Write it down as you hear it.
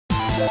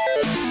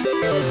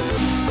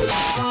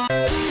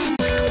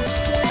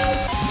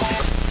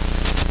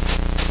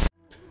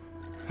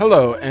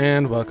Hello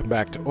and welcome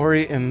back to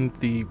Ori and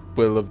the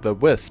Will of the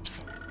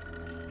Wisps.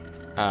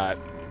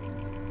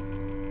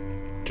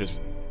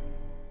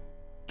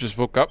 Just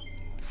woke up,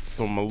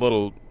 so I'm a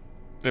little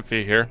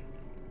iffy here.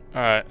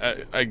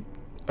 I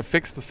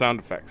fixed the sound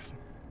effects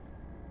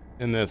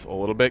in this a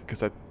little bit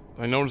because I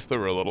noticed they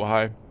were a little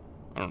high.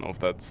 I don't know if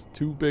that's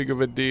too big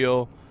of a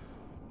deal,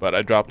 but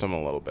I dropped them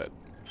a little bit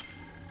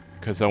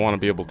because I want to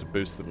be able to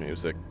boost the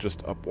music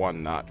just up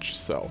one notch.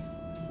 So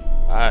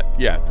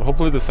yeah,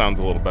 hopefully the sound's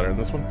a little better in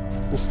this one.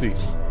 We'll see.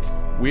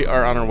 We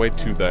are on our way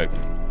to the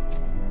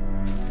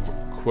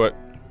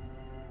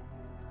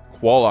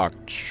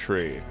Kwolok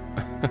tree.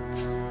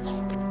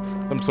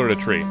 Some sort of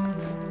tree.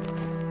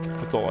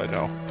 That's all I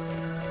know.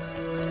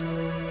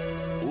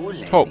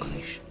 Poke.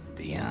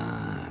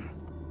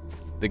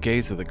 The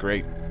gaze of the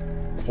great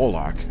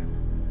Kwolok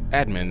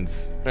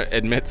admits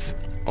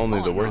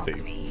only the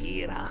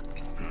worthy.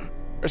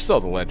 Or so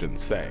the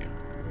legends say.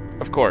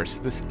 Of course,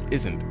 this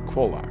isn't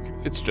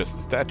Kwolok. It's just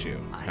a statue,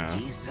 huh?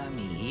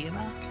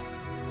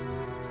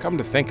 Come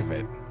to think of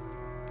it,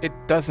 it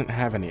doesn't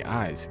have any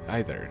eyes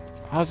either.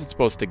 How's it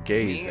supposed to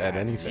gaze at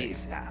anything?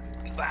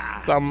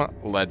 Some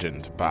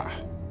legend, bah.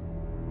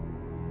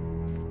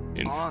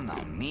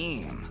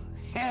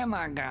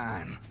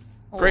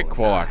 Great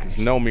Kwolok is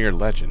no mere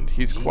legend.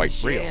 He's quite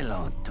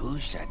real.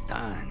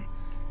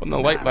 When the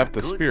light left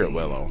the spirit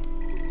willow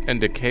and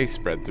decay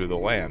spread through the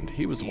land,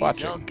 he was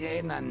watching.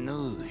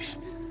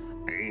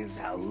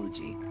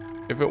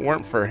 If it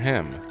weren't for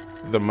him,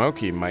 the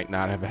Moki might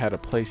not have had a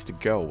place to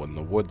go when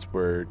the woods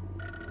where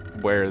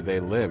they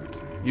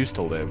used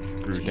to live,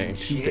 grew too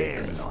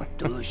dangerous.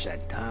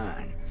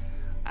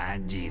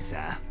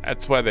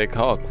 That's why they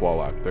call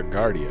Kwolok their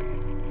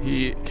guardian.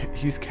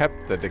 He's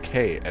kept the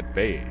decay at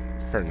bay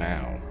for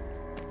now.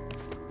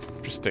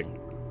 Interesting.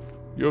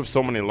 You have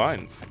so many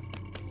lines.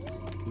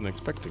 Wasn't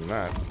expecting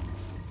that.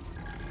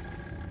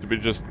 What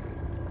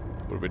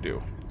do we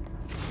do?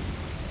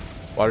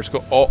 Water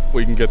skill. Oh,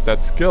 we can get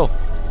that skill.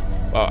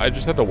 Wow, I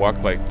just had to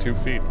walk like 2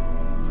 feet.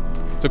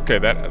 It's okay.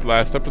 That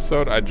last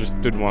episode, I just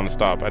didn't want to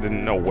stop. I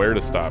didn't know where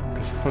to stop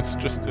because I was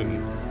just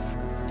in.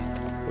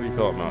 What do you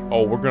call it now?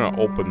 Oh, we're gonna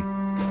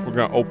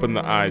open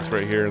the eyes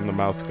right here, and the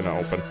mouth's gonna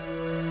open.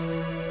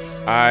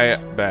 I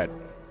bet.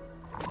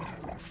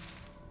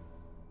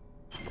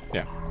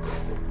 Yeah.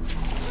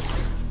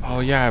 Oh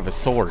yeah, I have a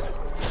sword.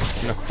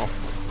 No.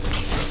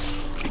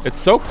 It's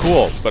so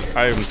cool, but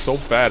I am so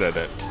bad at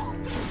it.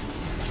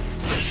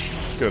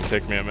 It's gonna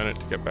take me a minute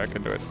to get back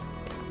into it.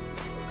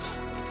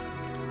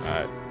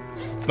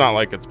 It's not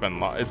like it's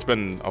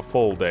been a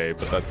full day,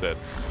 but that's it.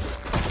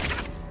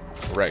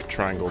 Right,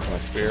 triangle's my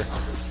spear.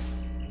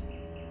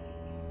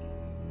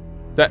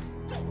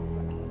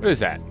 What is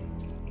that?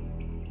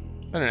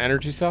 Is that an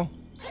energy cell?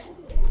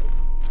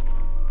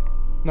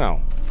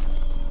 No.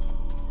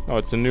 Oh,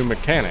 it's a new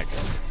mechanic.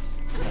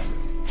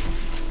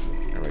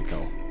 There we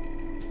go.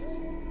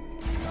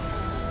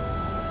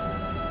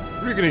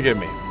 What are you gonna give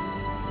me?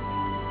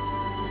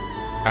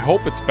 I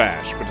hope it's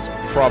Bash, but it's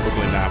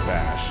probably not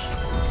Bash.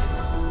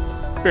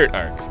 Spirit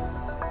Arc.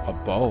 A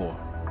bow.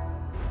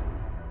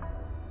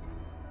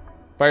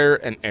 Fire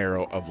an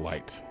arrow of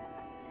light.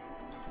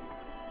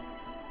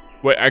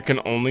 Wait, I can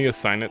only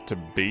assign it to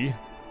B?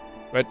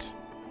 What?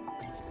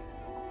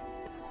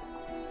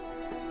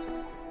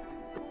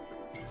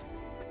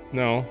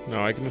 No,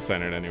 I can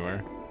assign it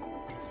anywhere.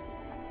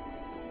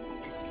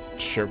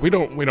 Sure, we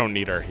don't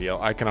need our heal.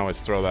 I can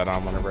always throw that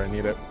on whenever I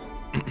need it.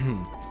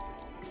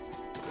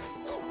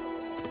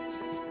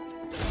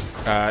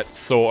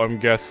 So I'm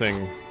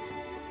guessing,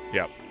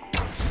 yep.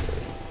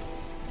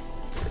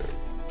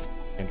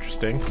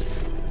 Interesting.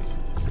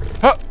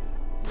 Huh!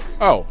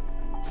 Oh.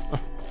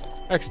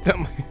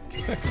 Accidentally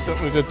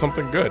did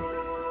something good.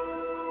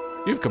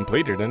 You've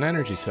completed an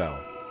energy cell.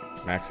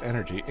 Max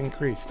energy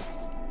increased.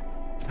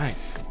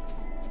 Nice.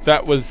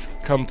 That was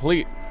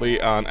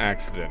completely on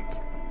accident.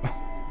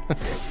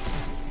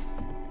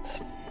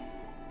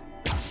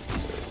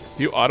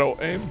 Do you auto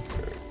aim?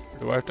 Or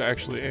do I have to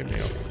actually aim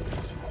you?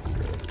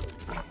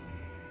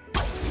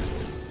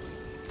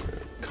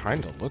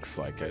 Kinda looks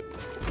like it.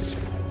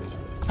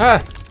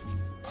 Ah!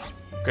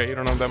 Okay, you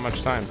don't have that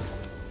much time.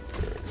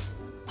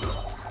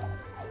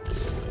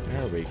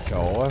 There we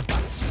go.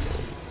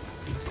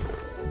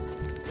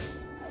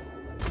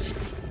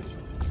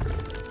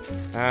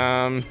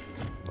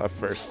 Left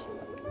first.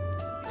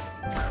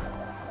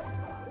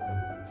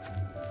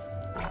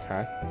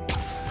 Okay.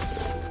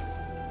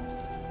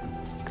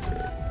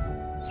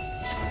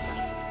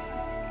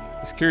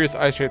 This curious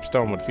eye-shaped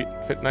stone would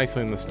fit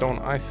nicely in the stone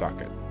eye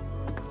socket.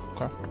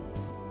 Okay.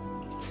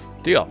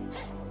 Deal.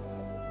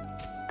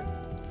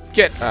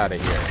 Get out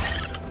of here.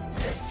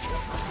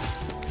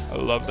 I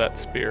love that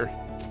spear.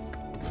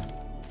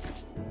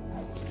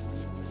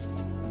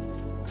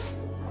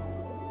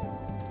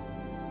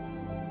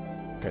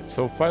 Okay,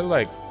 so if I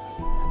like...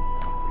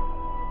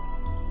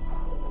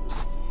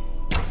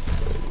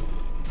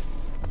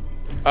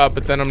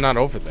 But then I'm not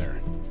over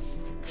there.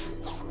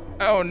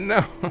 Oh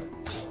no.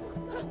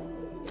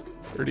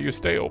 Or do you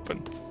stay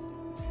open?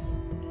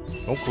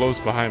 Don't close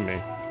behind me.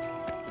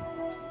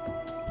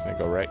 Can I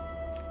go right?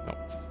 No.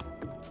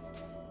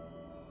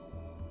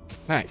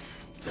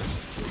 Nice.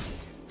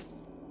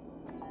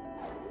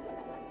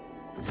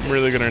 I'm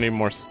really gonna need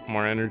more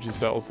energy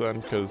cells then,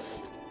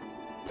 because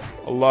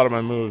a lot of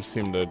my moves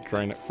seem to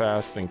drain it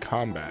fast in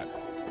combat.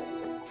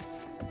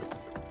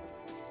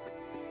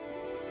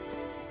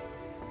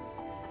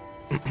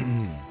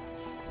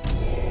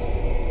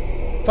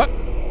 Thought.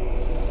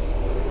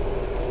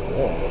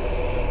 Whoa.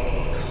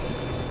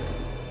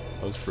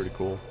 That was pretty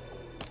cool.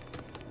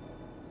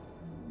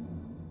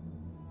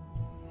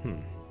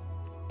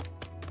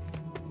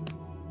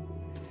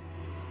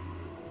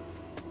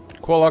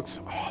 Kwolok's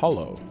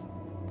Hollow.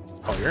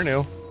 Oh, you're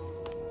new.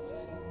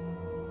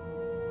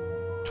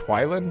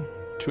 Twilin?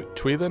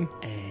 Twilin.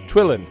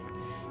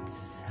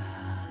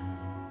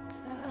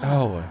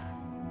 Oh,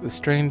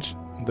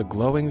 the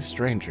glowing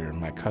stranger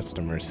my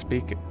customers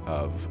speak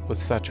of with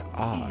such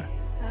awe.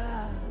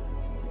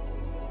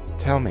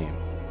 Tell me,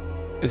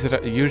 is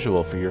it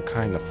usual for your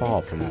kind to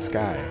fall from the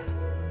sky?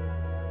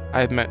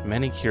 I have met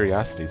many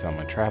curiosities on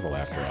my travel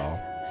after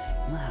all.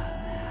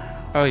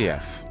 Oh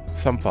yes,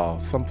 some fall,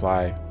 some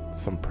fly,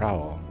 some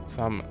prowl,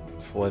 some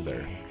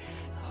slither.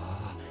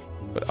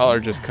 But all are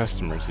just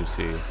customers, you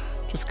see.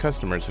 Just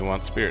customers who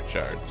want spirit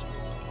shards.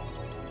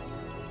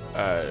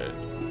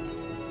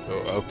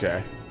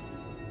 Okay.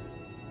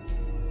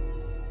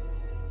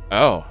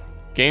 Oh,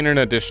 gain an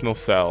additional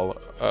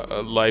cell,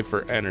 life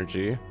or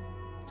energy.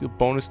 Deal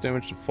bonus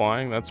damage to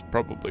flying, that's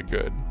probably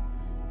good.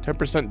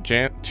 10%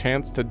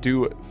 chance to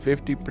do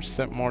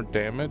 50% more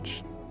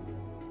damage.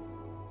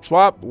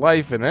 Swap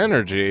life and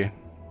energy.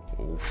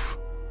 Oof.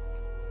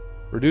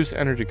 Reduce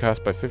energy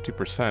cost by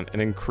 50%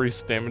 and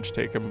increase damage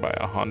taken by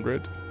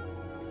 100.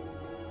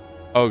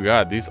 Oh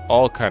god, these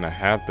all kind of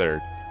have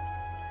their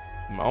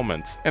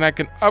moments. And I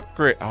can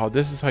upgrade. Oh,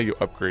 this is how you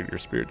upgrade your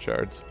spirit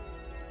shards.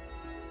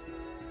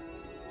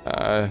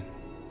 Wow,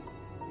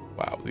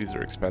 these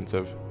are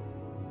expensive.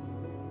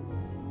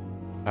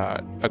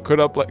 I could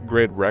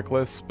upgrade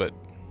Reckless, but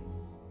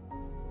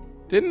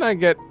didn't I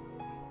get...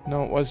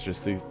 No, it was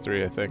just these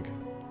three, I think.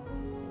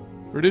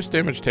 Reduce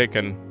damage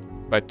taken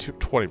by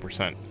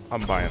 20%.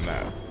 I'm buying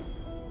that.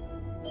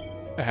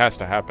 It has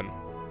to happen.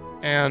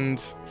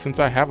 And since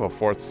I have a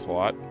 4th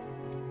slot...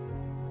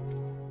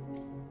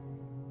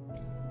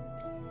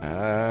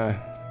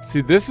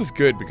 see, this is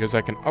good because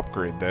I can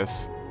upgrade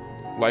this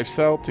life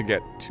cell to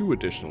get 2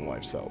 additional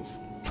life cells.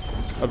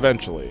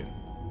 Eventually.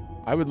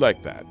 I would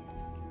like that.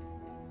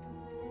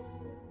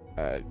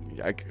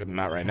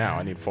 Not right now.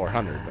 I need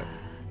 400, but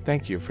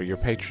thank you for your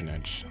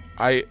patronage.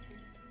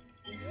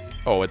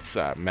 Oh, it's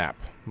map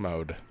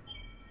mode.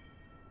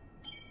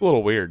 A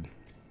little weird.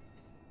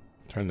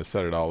 Trying to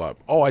set it all up.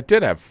 Oh, I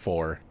did have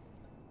 4.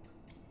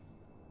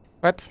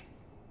 What?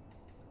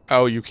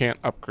 Oh, you can't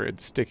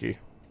upgrade sticky.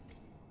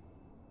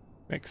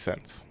 Makes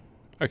sense.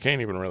 I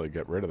can't even really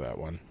get rid of that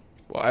one.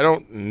 Well, I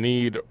don't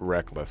need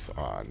Reckless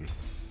on.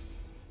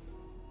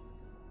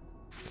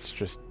 It's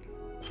just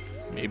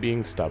me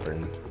being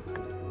stubborn.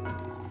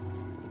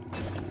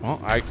 Well,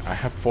 I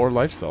have 4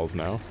 life cells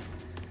now.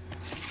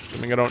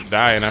 Assuming I don't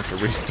die and have to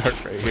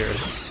restart right here.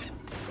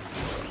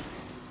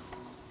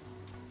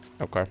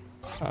 Okay.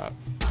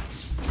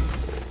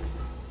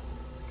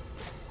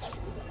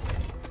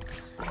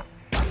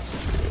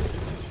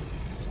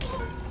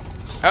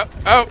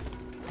 Oh!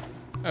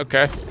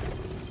 Okay.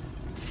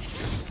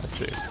 Let's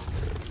see.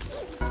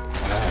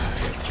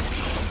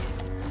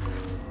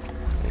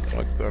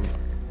 Like them.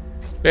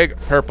 Big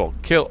purple.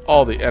 Kill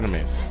all the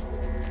enemies.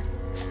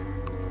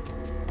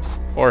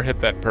 Or hit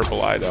that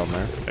purple eye down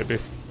there, maybe.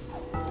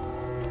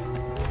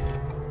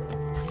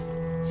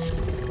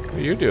 What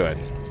are you doing,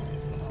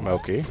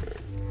 Moki?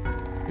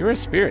 You're a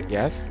spirit,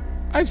 yes?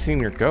 I've seen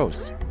your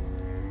ghost.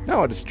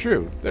 No, it is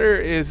true. There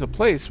is a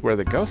place where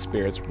the ghost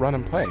spirits run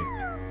and play.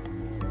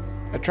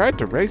 I tried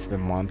to race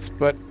them once,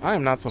 but I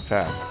am not so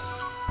fast.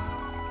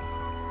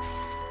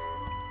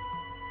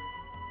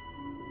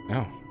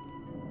 Oh.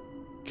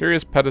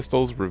 Curious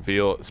pedestals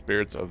reveal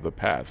spirits of the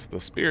past. The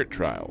spirit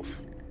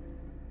trials.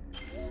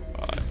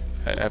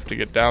 I have to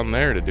get down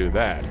there to do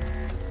that.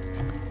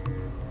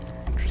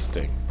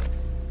 Interesting.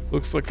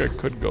 Looks like I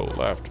could go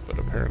left, but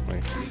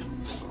apparently...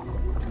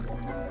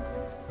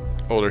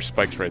 Oh, there's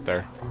spikes right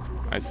there.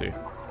 I see.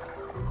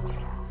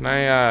 Can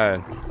I,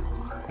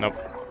 Nope.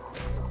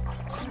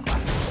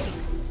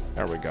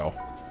 There we go.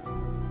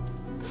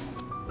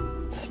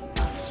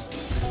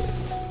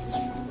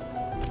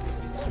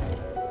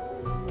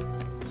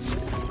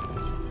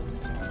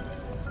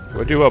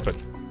 What'd you open?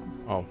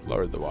 Oh,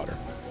 lowered the water.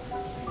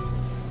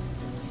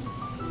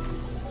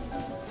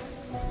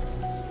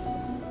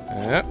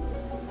 Yep.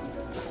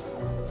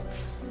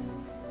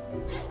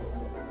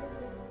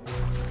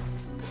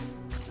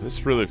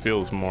 This really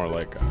feels more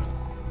like a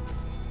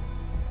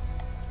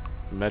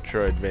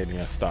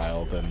Metroidvania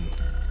style than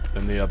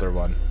the other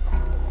one.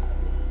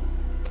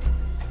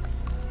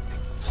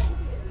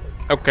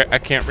 Okay, I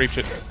can't reach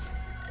it.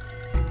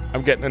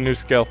 I'm getting a new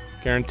skill,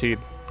 guaranteed.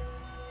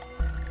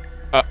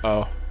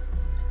 Uh-oh.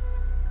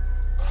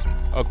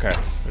 Okay,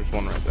 there's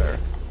one right there.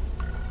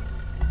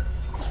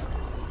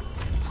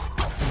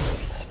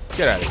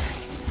 Get out of here.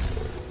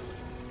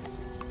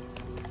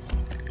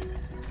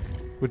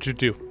 What'd you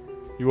do?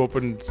 You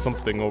opened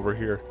something over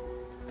here.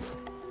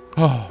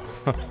 Oh.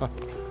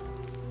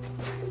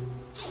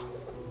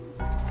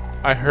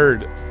 I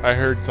heard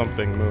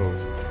something move.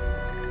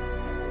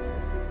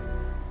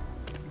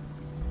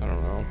 I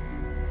don't know.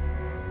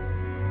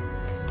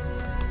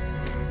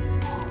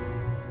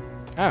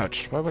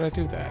 Ouch, why would I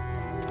do that?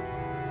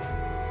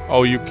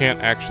 Oh, you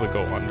can't actually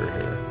go under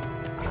here.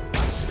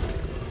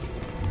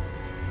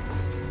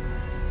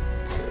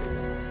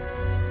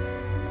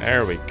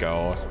 There we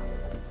go.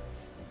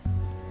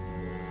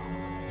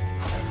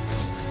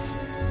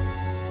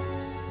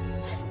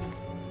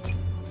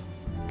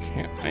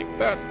 Can't make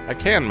that. I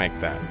can make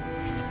that.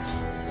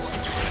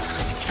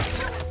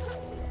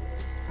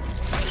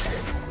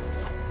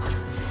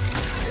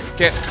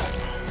 Get,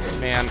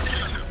 man.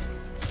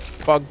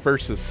 Bug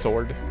versus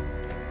sword.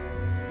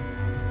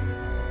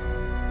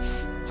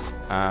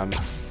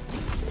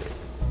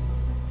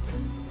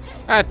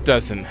 That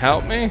doesn't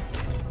help me.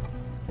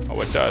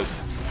 Oh, it does.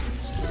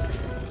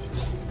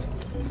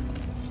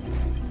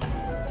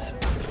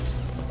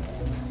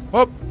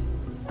 Whoop!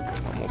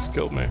 Almost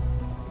killed me.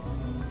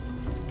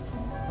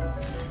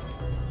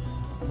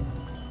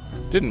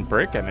 Didn't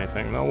break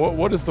anything though.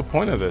 What is the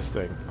point of this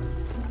thing?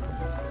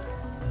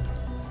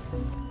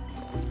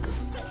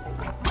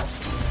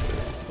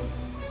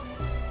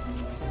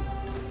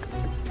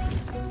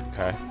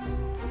 Okay.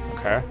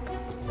 Okay.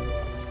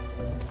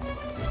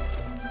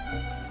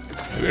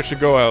 Maybe I should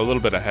go a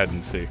little bit ahead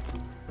and see.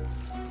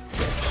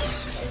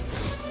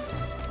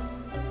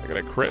 I got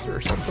a crit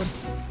or something.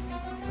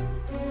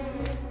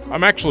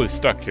 I'm actually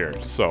stuck here,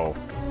 so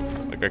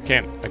like I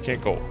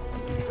can't go.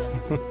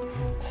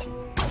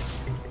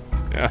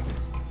 Yeah.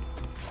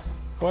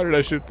 Why did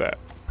I shoot that?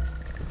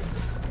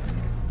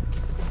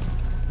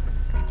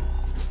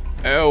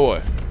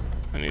 Oh,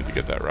 I need to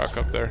get that rock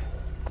up there.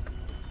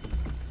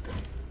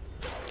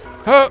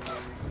 Huh.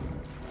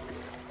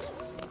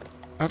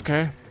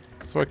 Okay,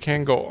 so I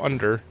can go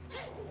under.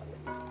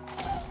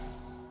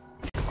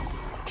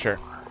 Sure.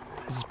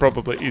 This is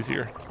probably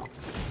easier.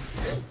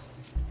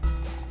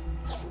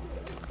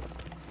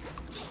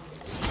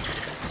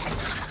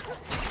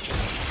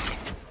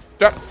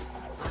 Duh.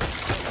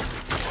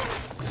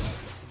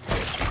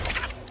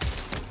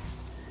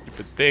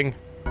 Stupid thing.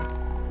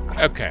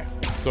 Okay,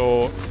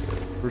 so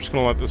we're just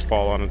gonna let this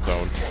fall on its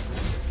own.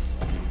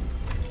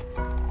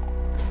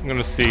 I'm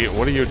gonna see,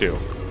 what do you do?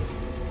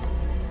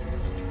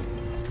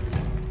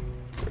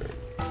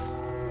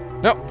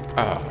 No.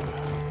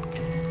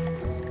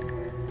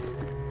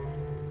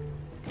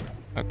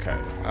 Okay.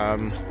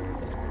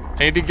 I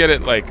need to get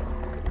it like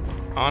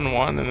on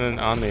one and then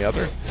on the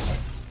other.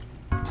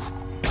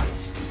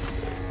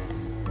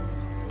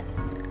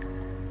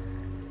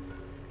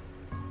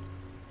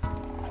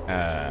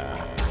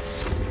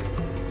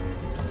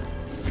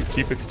 You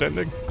keep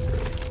extending.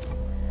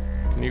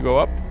 Can you go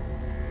up?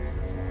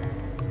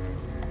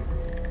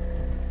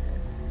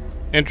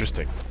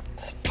 Interesting.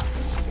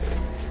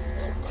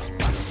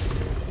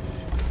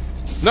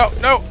 No,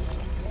 no.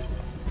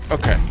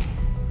 Okay.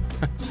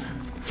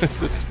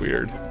 This is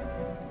weird.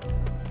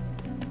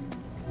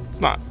 It's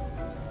not.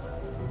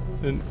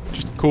 And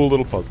just cool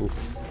little puzzles.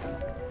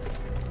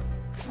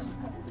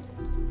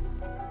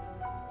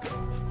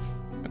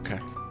 Okay.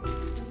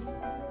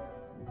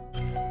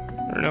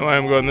 I don't know why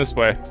I'm going this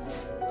way.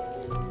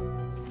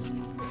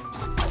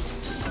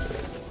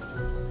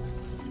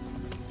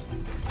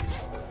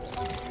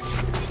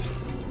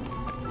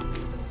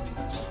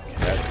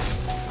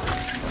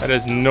 That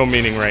has no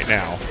meaning right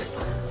now.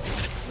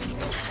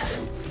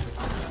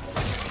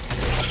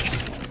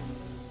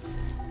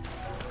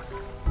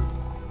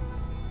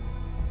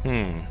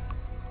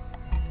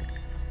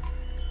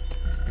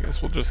 I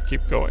guess we'll just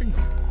keep going.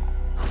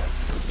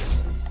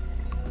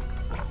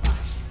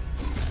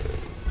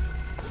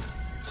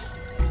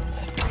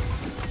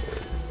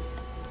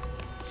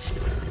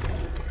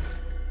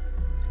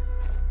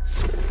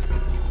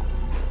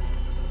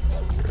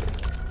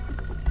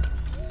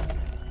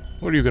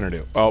 What are you gonna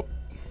do? Oh.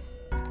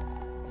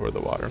 Or the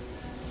water.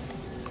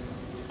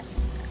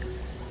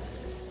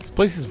 This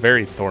place is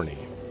very thorny.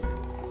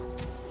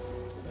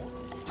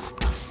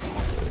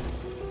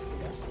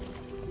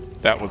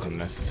 That was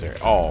unnecessary.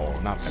 Oh,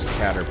 not the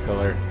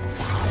caterpillar.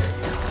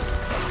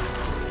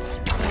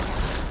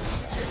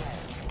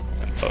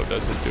 That bow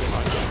doesn't do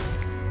much.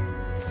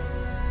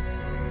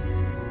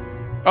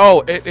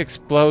 Oh, it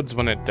explodes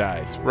when it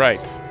dies.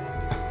 Right.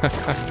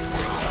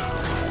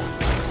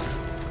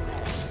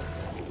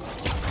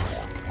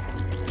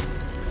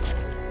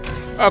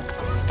 Okay.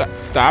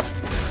 Stop.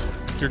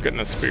 You're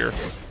getting a spear.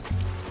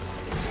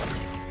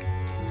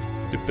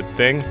 Stupid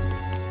thing.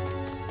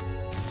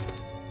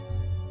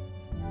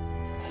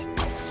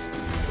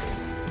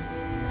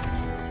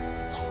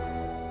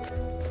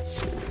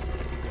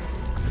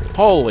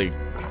 Holy.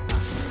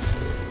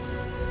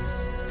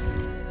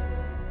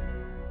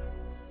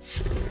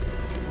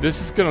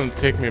 This is gonna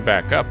take me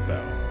back up,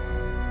 though.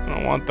 I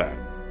don't want that.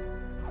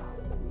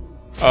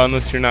 Oh,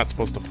 unless you're not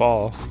supposed to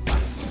fall.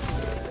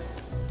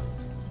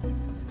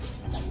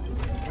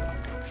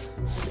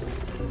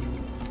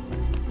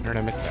 Where did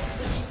I miss that?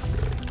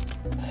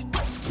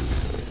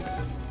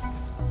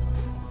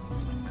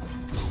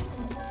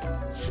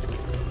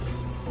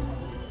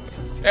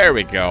 There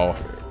we go.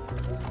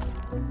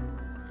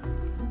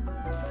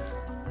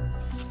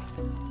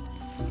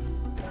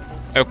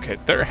 Okay,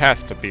 there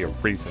has to be a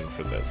reason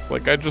for this.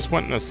 Like, I just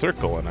went in a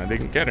circle and I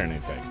didn't get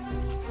anything.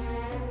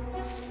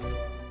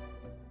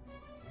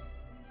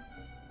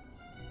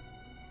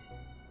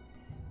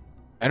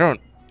 I don't...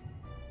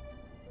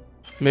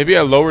 Maybe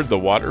I lowered the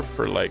water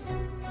for, like,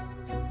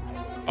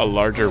 a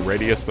larger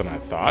radius than I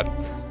thought.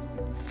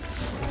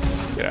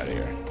 Get out of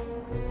here.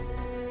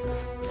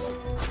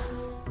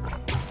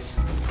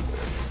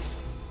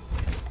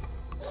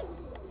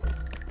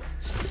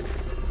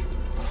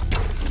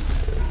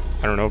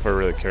 I don't know if I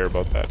really care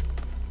about that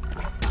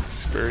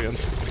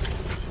experience.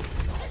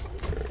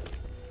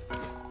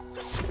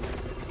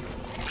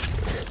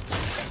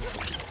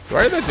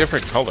 Why are they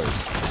different colors?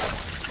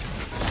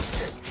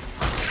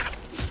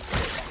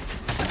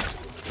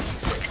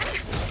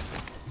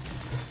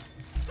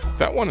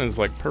 That one is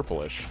like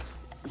purplish.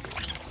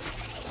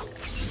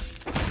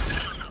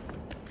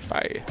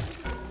 Bye.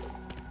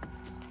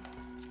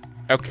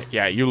 Okay,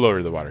 yeah, you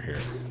lower the water here.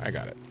 I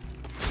got it.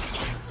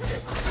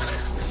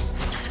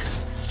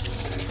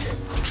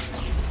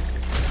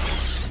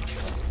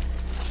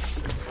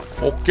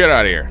 Oh, get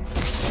out of here.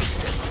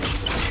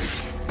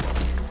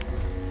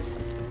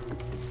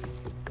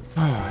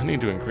 Oh, I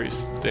need to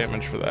increase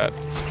damage for that.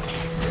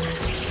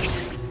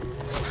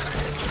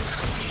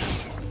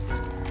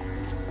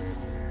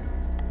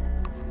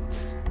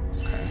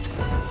 Okay.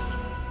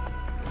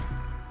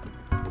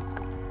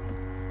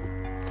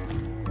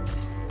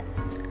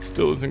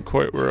 Still isn't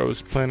quite where I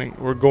was planning.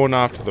 We're going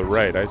off to the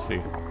right, I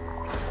see.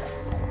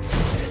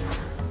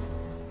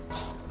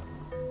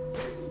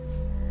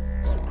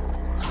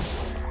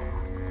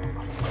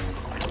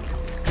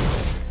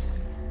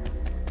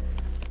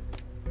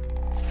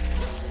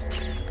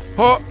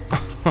 Oh!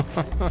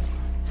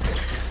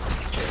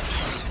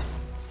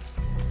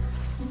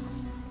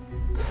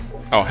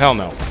 Oh, hell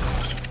no.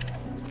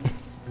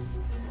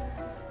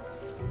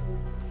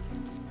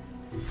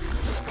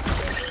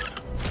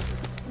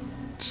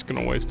 Just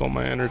gonna waste all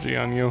my energy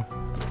on you.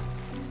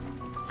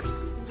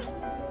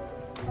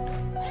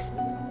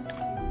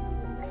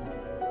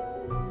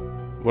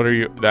 What are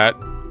you? That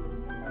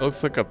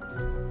looks like a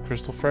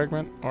crystal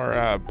fragment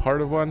or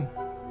part of one.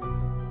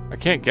 I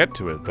can't get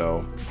to it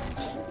though.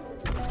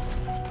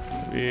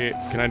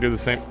 Can I do the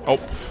same? Oh.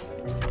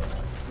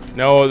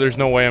 No, there's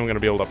no way I'm going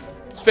to be able to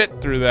fit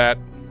through that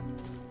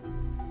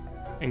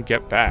and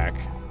get back.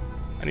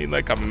 I need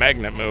like a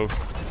magnet move.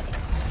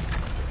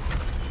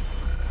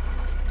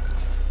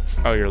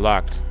 Oh, you're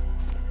locked.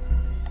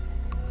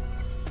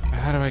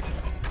 How do I...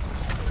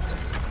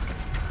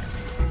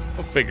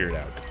 I'll figure it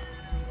out.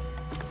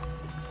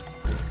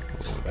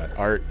 Oh, that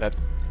art, that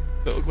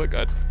looks like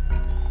a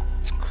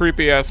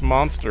creepy ass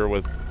monster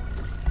with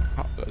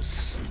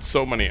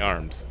so many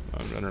arms. I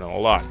don't know, a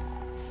lot.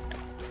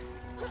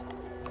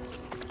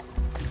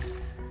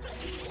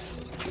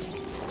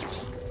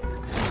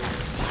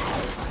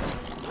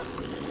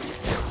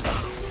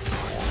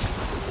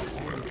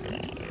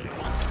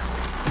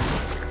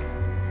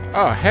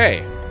 Oh,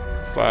 hey.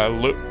 It's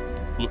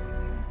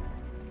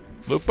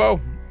Lupo?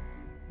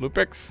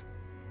 Lupix?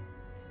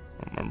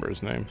 I don't remember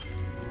his name.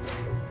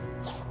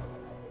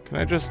 Can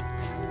I just...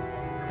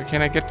 Why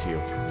can't I get to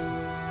you?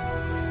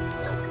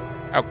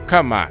 Oh,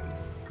 come on.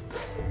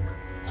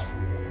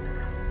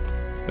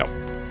 No.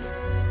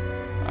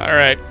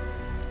 Alright.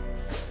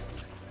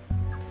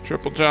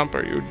 Triple jump,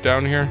 are you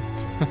down here?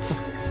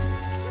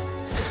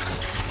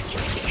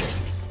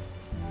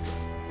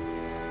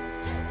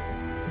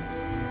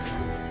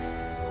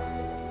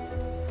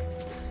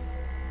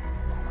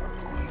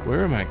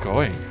 Where am I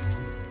going?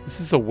 This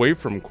is away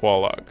from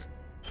Kwolok.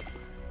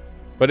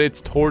 But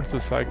it's towards the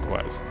side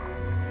quest.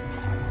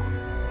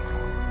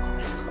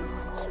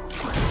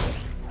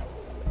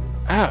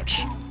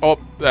 Ouch. Oh,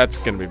 that's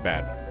gonna be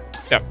bad.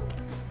 Yep.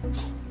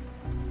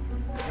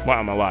 Wow,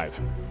 I'm alive.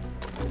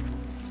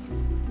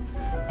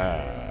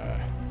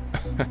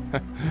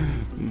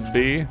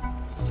 B.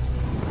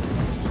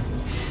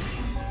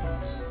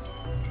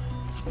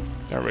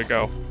 There we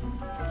go.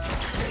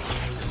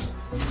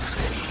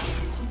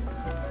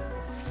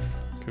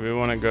 Okay, we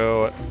want to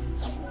go...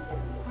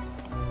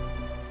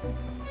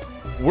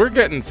 We're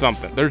getting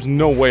something. There's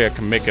no way I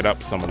can make it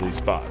up some of these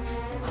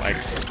spots. Like...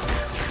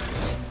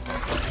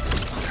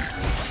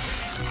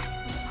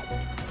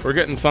 We're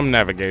getting some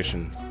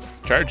navigation.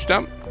 Charge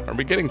dump? Are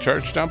we getting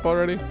charge dump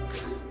already?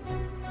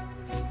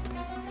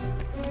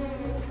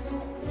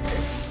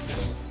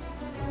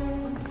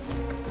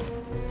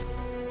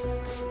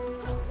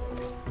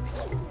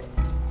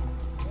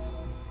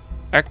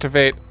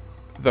 Activate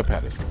the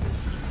pedestal.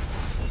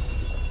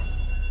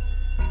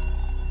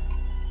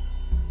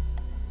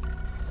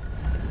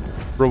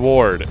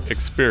 Reward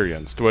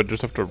experience. Do I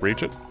just have to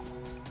reach it?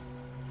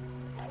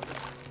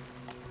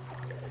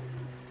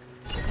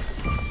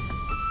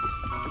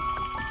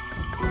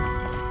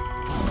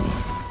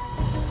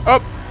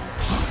 Up.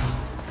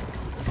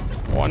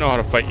 Oh, I know how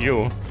to fight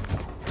you.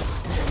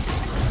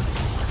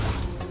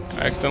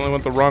 I accidentally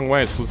went the wrong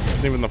way, so this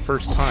isn't even the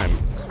first time.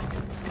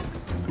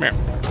 Come here.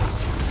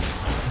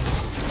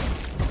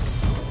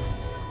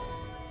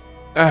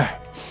 Ah.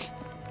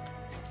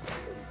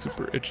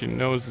 Super itchy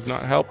nose is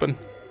not helping.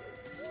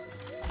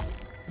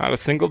 Not a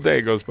single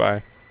day goes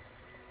by.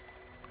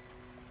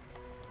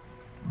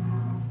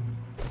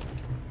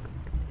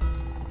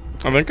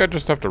 I think I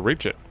just have to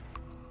reach it.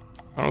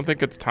 I don't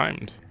think it's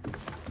timed.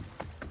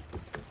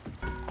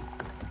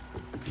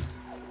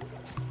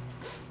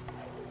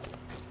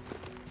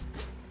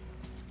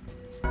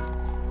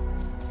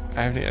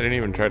 I didn't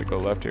even try to go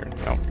left here.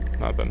 No,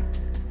 nothing.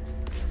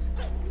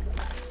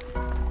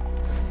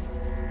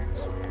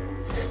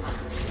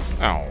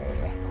 Ow.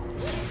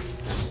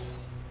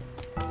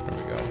 There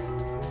we go.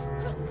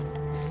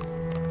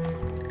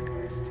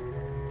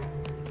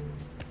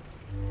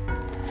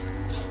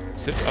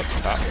 Sit up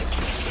top.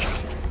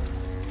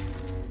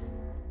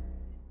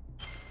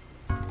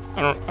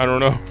 I don't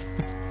know.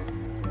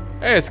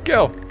 Hey, a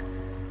skill.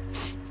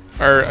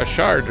 Or a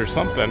shard or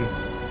something.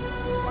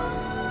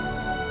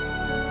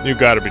 You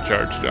gotta be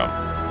charged up.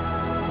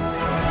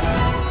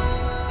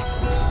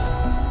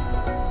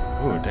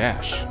 Ooh,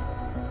 dash.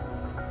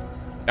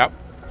 Yep.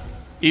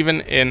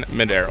 Even in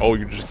midair. Oh,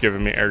 you're just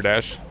giving me air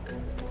dash.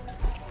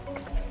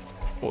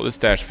 Well, this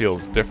dash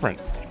feels different.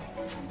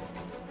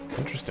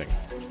 Interesting.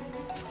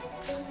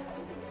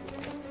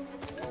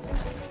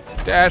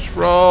 Dash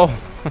roll.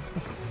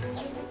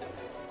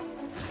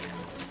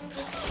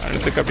 I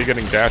didn't think I'd be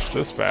getting dashed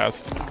this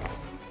fast.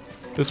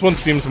 This one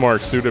seems more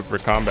suited for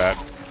combat.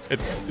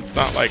 It's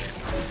not like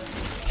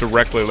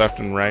directly left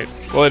and right.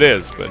 Well, it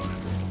is, but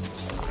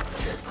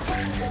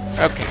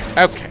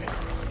okay.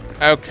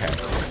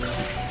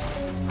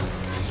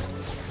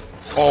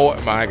 Oh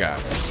my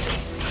god.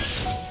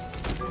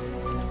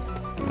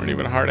 They weren't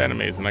even hard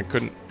enemies, and I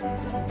couldn't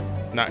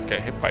not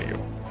get hit by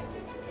you.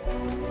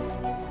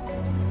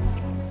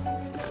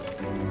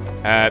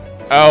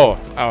 Oh,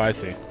 I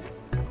see.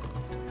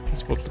 I'm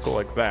supposed to go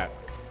like that.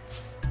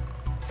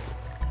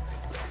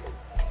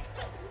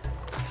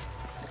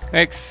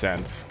 Makes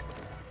sense.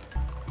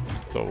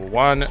 So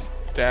 1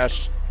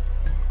 dash.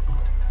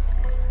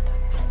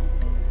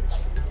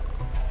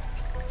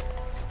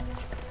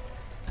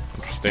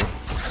 Interesting.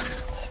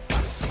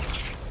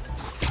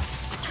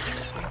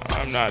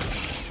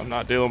 I'm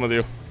not dealing with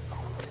you.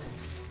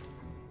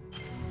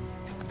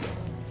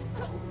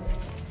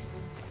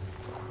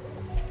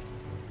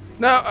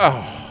 No.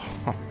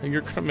 Oh,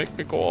 you're gonna make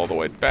me go all the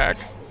way back.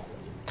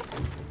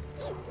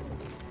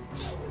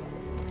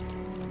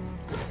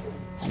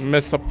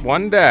 Miss up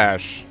 1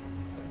 dash.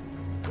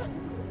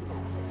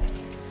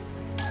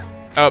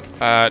 Up.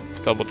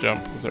 Double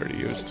jump was already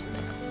used.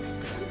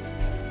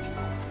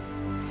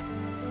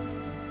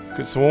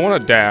 Okay, so we'll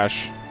want to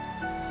dash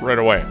right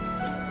away.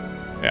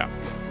 Yeah.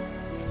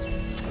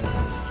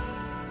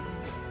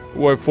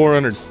 Ooh, I have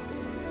 400.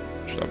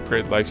 Should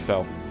upgrade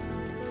lifestyle.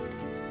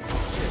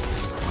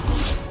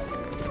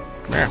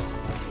 Come here.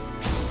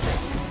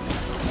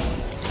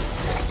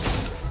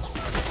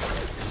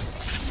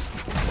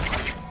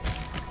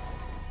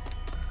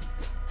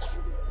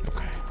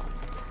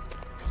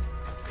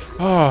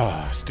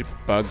 Oh, stupid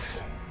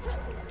bugs.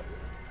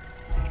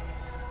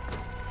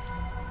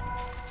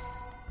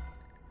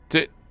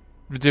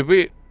 Did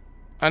we?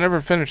 I never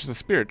finished the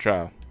spirit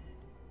trial.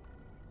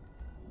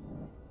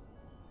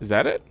 Is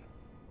that it?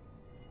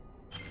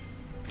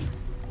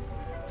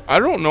 I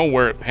don't know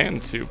where it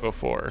panned to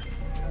before.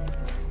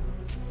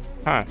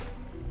 Huh.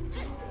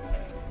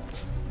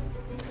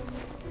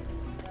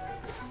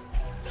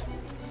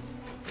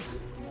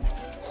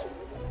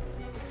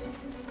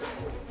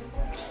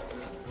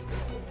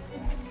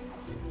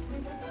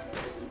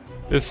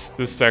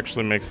 This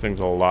actually makes things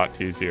a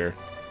lot easier.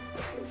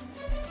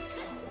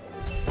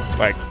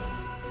 Like,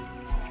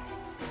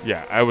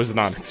 yeah, I was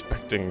not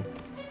expecting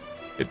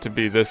it to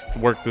be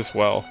work this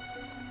well.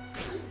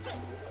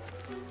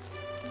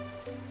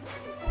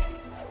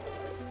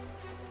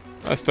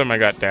 Last time I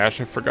got dash,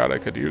 I forgot I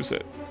could use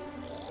it.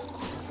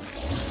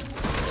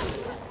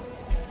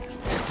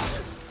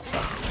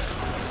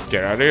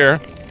 Get out of here.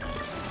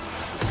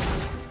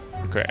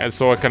 Okay, and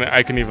so I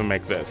can even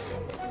make this.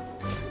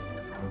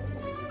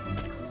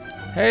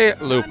 Hey,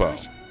 Lupo.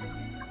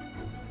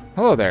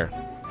 Hello there.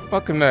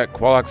 Welcome to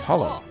Kwolok's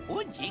Hollow.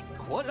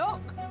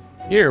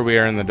 Here we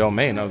are in the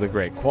domain of the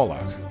great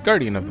Kwolok,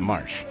 guardian of the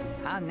marsh.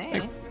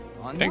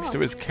 Thanks to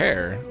his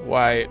care,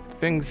 why,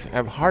 things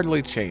have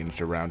hardly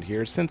changed around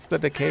here since the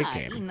decay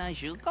came.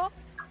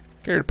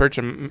 Care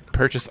to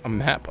purchase a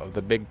map of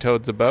the big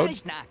toad's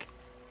abode?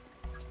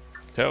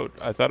 Toad?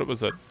 I thought it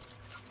was a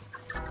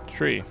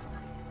tree.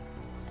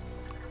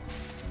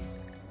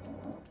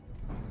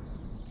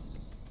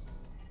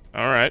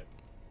 All right.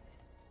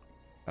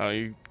 Oh,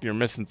 you're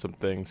missing some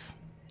things.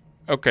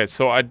 Okay,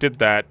 so I did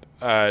that.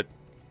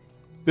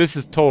 This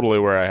is totally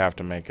where I have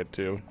to make it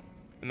to.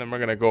 And then we're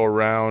gonna go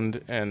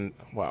around and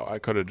wow, I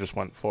could have just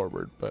went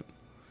forward, but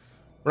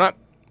we're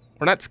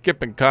not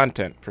skipping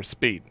content for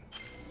speed.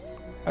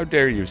 How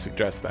dare you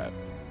suggest that?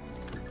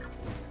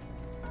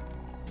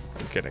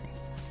 I'm kidding.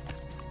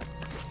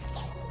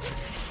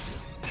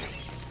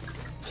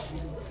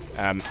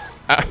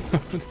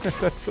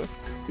 That's a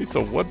piece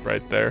of wood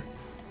right there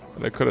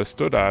that I could have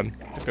stood on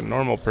like a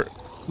normal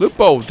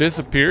Lupo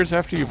disappears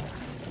after you.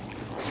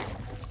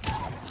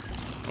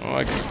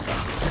 Oh,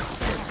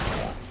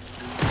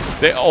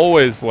 they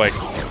always like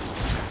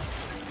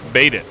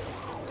bait it.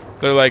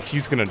 They're like,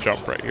 he's gonna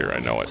jump right here. I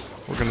know it.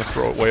 We're gonna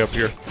throw it way up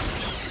here.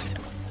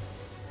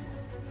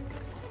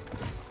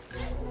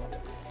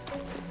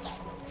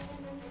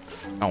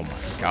 Oh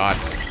my god.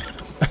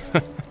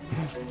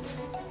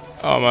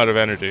 Oh, I'm out of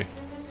energy.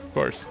 Of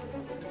course.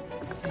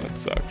 That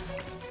sucks.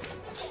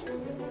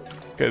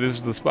 Okay, this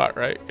is the spot,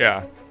 right?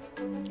 Yeah.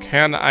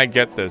 Can I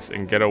get this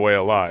and get away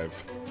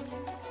alive?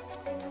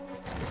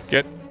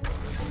 Get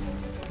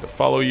to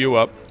follow you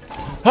up.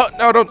 Oh,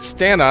 no, don't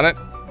stand on it.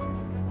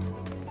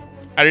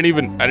 I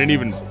didn't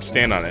even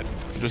stand on it.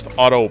 Just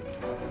auto.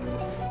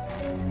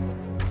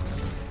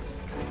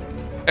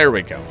 There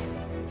we go.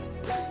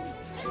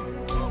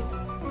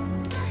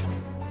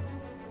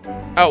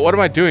 Oh, what am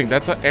I doing?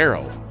 That's an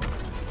arrow.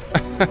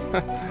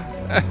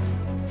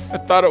 I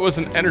thought it was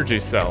an energy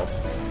cell.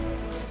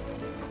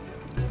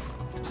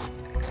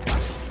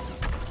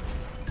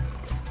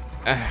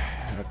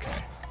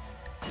 Okay.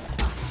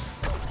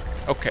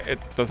 Okay, it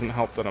doesn't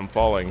help that I'm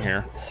falling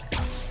here.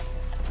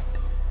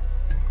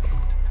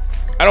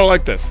 I don't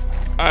like this.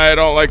 I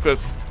don't like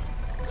this.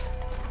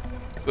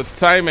 The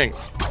timing.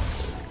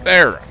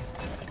 There.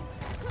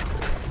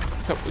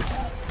 That was...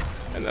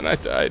 And then I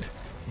died.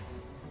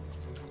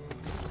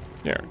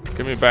 Here,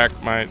 give me back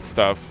my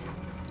stuff.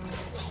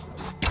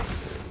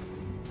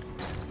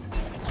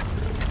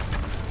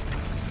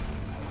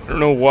 I don't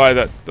know why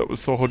that was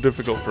so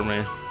difficult for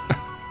me.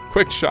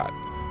 Quick shot.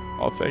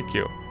 Oh, thank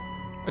you.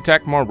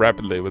 Attack more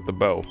rapidly with the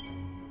bow.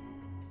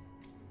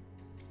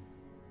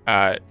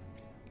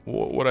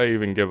 Would I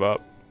even give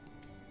up?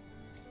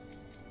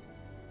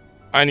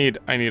 I need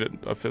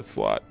a fifth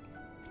slot.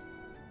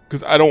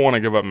 Because I don't want to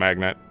give up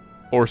magnet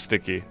or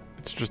sticky.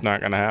 It's just not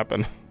going to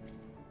happen.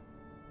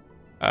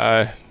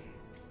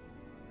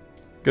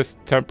 Guess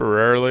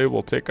temporarily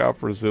we'll take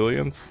off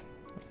resilience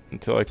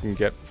until I can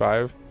get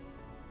 5.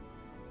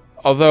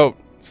 Although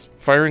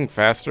firing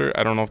faster,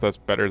 I don't know if that's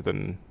better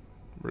than.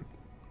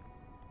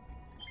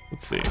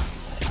 Let's see.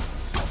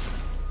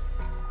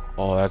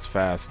 Oh, that's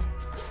fast.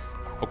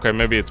 Okay,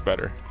 maybe it's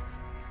better.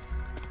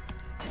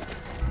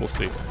 We'll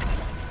see.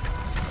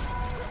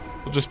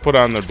 We'll just put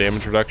on the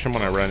damage reduction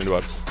when I run into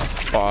a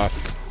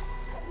boss.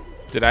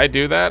 Did I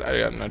do that? I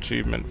got an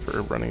achievement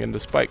for running into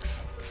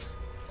spikes.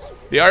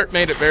 The art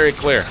made it very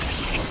clear.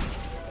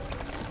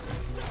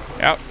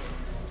 Yep.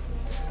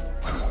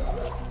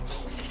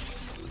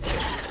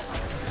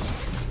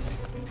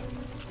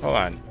 Hold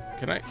on.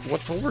 Can I?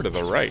 What's over to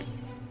the right?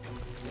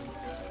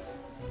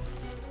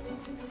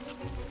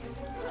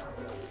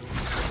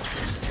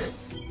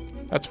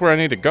 That's where I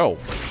need to go.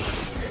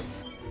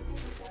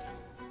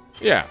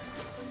 Yeah.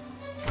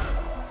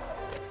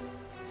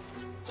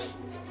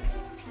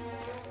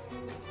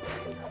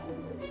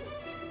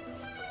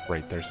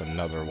 Right, there's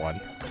another one.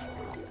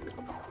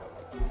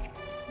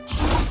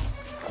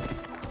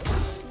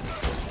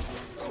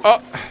 Oh!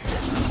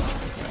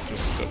 I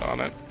just stood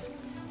on it.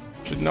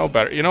 Should know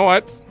better. You know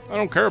what? I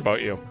don't care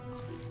about you.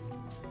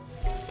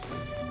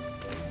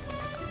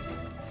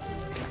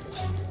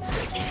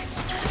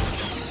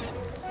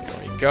 There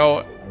we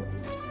go.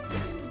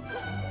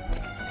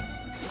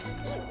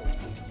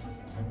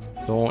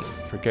 Don't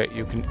forget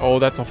you can... Oh,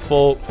 that's a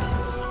full...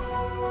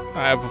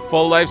 I have a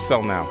full life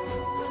cell now.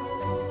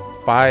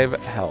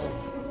 5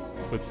 health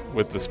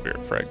with the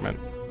spirit fragment.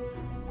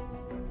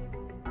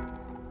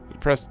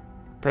 Press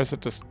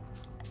it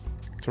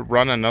to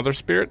run another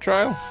spirit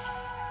trial?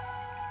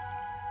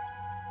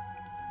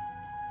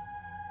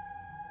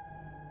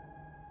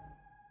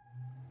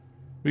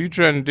 What are you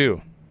trying to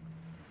do?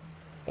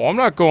 Well, I'm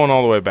not going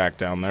all the way back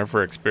down there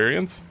for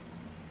experience.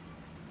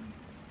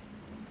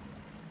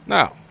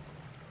 No.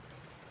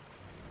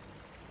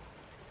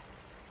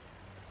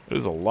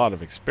 There's a lot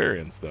of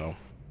experience, though.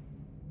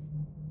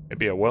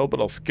 Maybe I will, but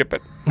I'll skip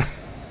it.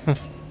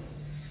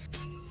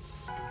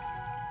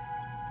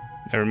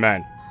 Never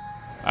mind.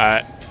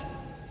 I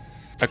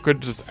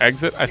could just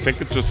exit. I think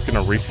it's just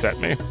gonna reset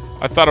me.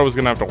 I thought I was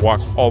gonna have to walk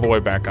all the way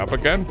back up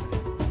again.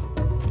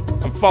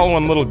 I'm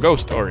following little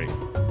ghost Ori.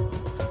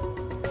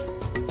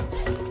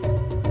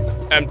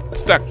 I'm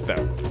stuck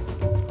though.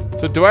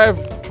 So do I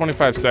have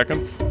 25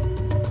 seconds?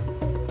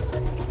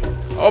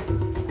 Oh.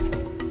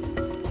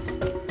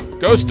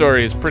 Ghost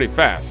Story is pretty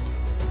fast.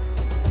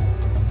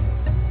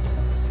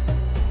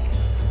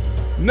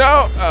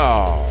 No!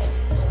 Oh.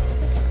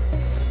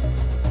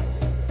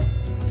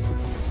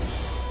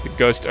 The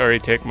Ghost already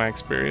take my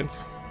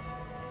experience?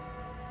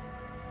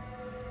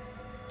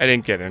 I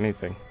didn't get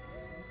anything.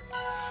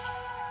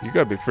 You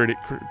gotta be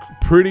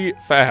pretty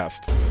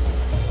fast.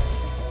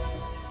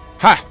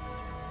 Ha!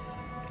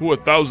 Ooh,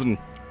 1,000.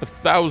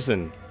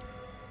 1,000.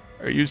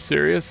 Are you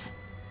serious?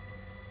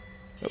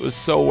 That was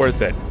so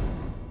worth it.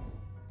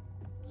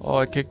 Oh,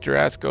 I kicked your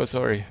ass, Ghost.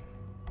 Sorry.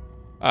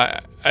 I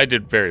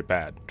did very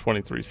bad.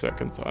 23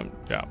 seconds.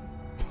 Yeah.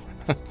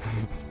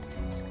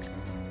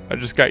 I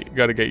just got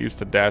to get used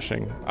to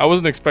dashing. I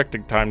wasn't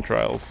expecting time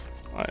trials.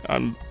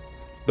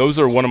 Those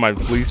are one of my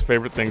least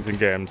favorite things in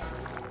games.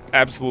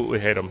 Absolutely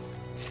hate them.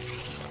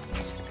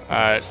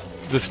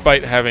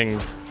 Despite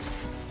having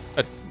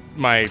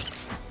my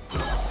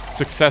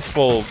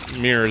successful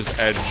Mirror's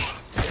Edge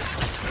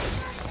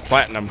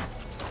Platinum,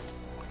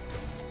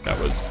 that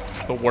was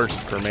the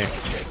worst for me.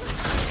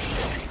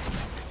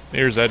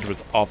 Mirror's Edge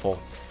was awful.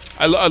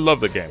 I love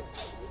the game.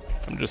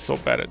 I'm just so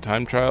bad at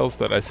time trials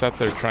that I sat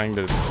there trying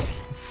to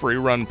free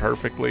run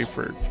perfectly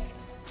for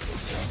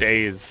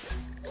days.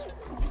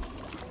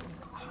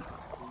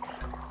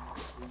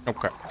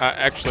 Okay,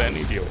 actually I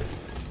need you.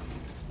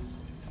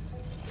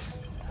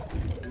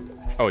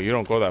 Oh, you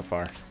don't go that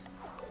far.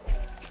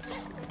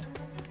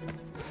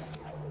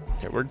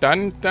 Okay, we're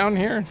done down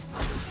here?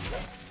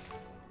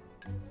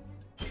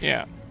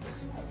 Yeah.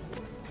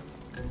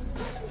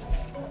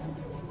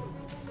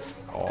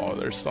 Oh,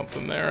 there's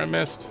something there I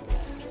missed.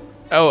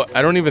 Oh,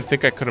 I don't even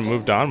think I could have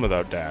moved on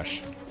without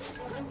dash.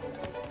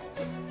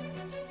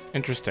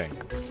 Interesting.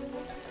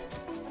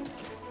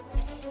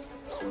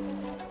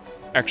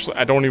 Actually,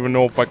 I don't even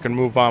know if I can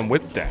move on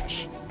with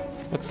dash.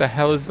 What the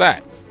hell is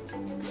that?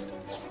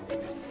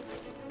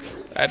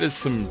 That is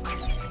some...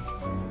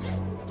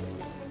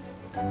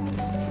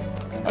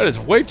 That is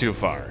way too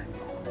far.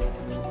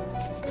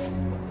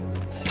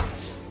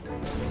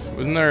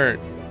 Wasn't there...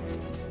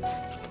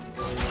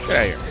 Get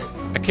out of here.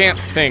 I can't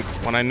think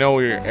when I know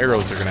your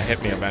arrows are gonna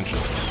hit me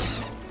eventually.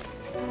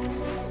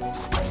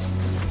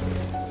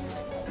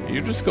 You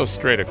just go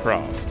straight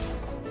across.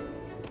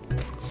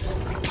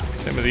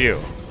 Same with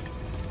you.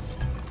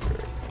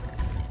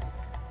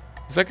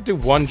 Because I could do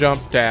one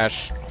jump,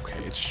 dash. Okay,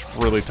 it's just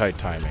really tight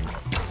timing.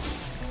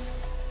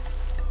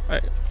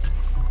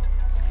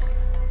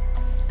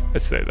 I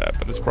say that,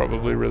 but it's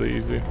probably really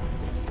easy.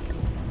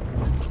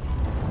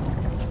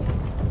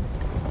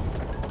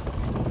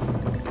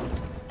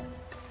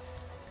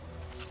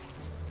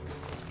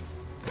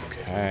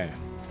 Okay.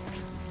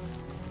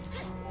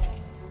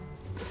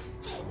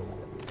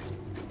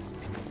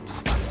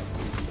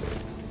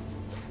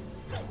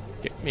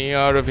 Get me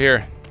out of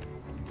here.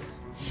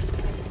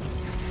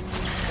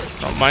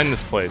 I don't mind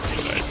this place,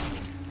 but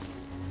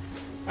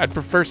I'd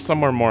prefer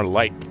somewhere more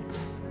light.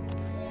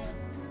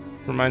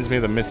 Reminds me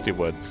of the Misty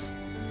Woods.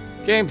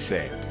 Game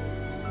saved.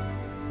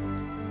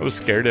 I was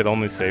scared it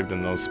only saved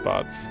in those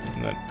spots,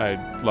 and that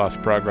I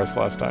lost progress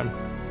last time.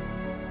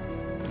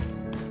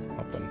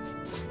 Nothing.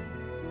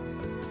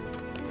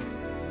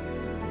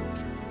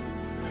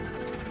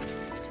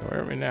 Okay,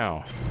 where are we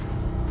now?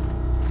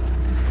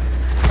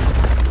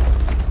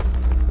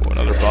 Oh,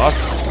 another boss?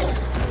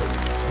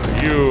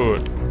 You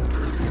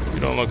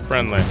don't look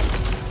friendly.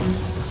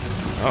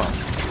 Oh.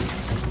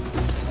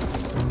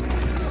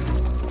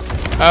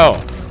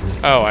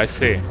 Oh, I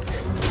see.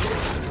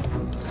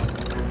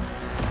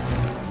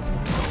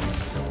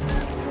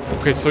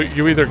 Okay, so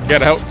you either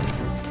get out.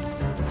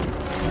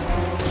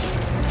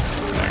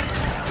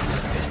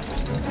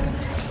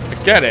 I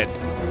get it.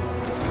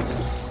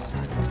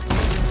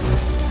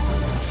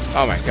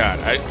 Oh my god,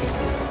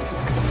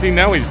 see,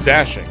 now he's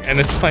dashing, and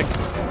it's like,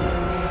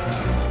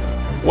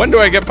 when do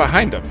I get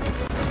behind him?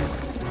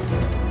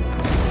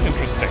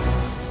 Interesting.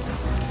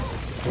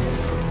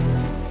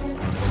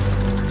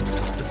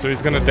 So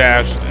he's gonna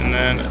dash, and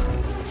then...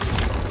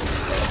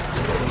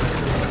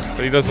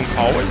 But he doesn't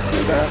always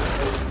do that.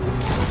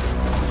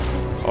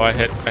 Oh, I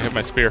hit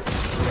my spear.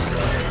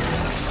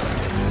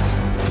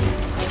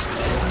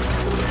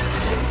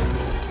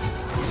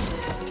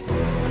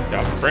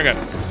 Yeah, bring it.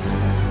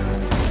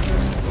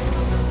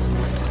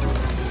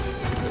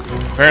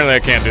 Apparently I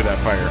can't do that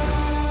fire.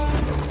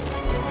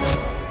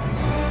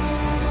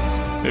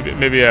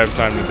 Maybe I have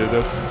time to do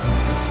this.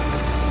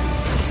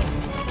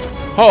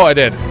 Oh, I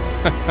did.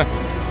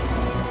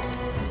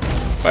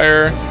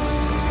 Fire.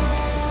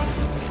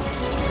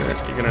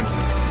 You're gonna...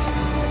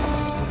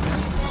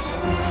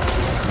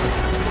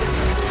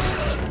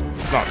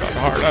 It's not that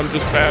hard, I'm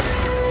just bad.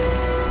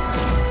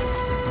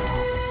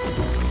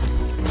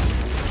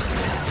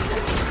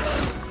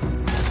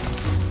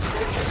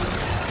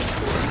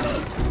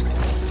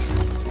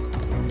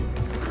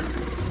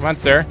 Come on,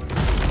 sir.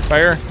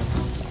 Fire.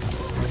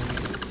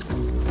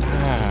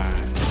 Ah,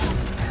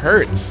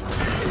 hurts.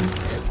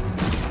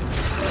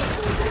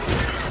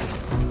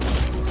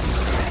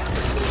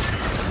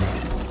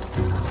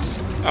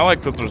 I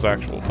like that there's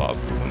actual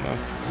bosses in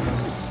this.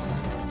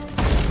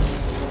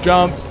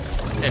 Jump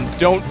and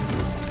don't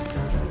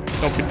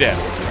be dead.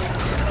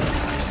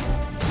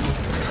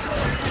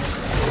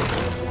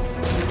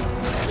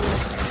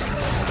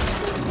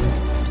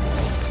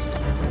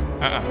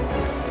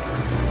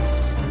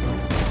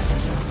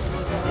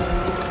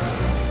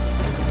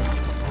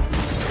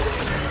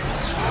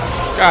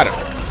 Got it.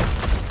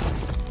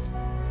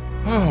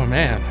 Oh,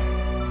 man.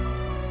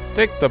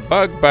 Take the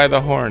bug by the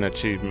horn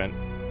achievement.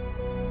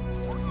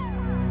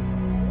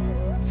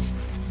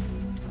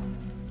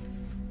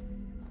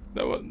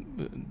 That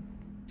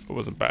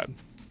wasn't bad.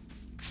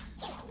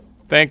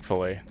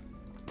 Thankfully.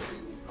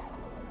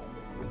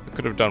 I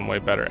could have done way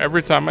better.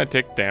 Every time I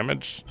take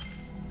damage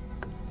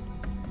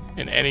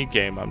in any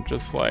game, I'm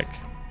just like,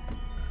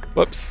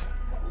 whoops.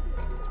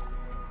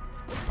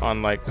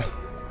 On like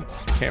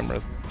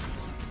camera.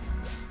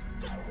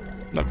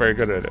 Not very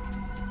good at it.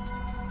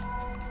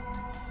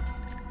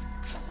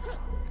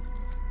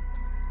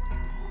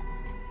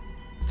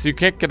 So you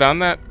can't get on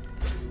that?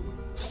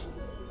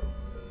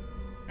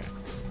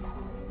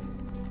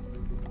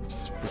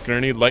 We're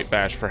gonna need light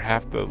bash for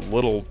half the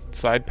little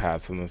side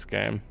paths in this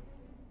game.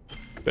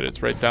 But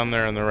it's right down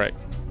there on the right.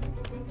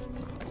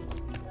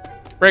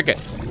 Break it!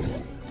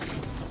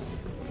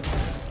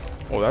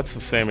 Oh, that's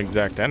the same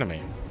exact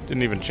enemy.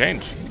 Didn't even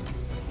change.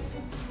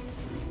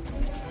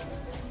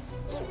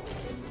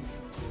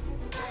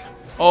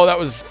 Oh, that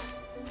was...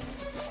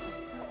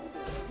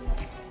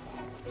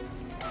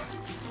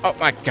 Oh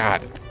my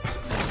god.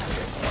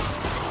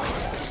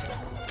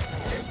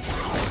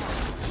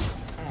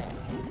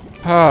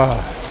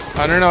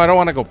 I don't know, I don't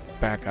want to go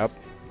back up.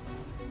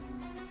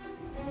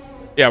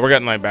 Yeah, we're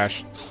getting light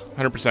bash.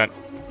 100%.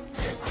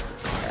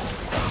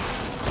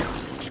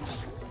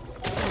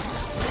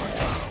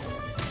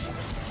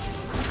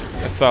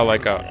 I saw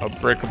like a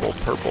breakable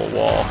purple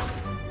wall.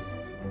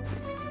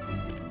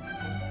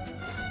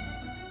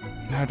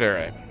 How dare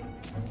I?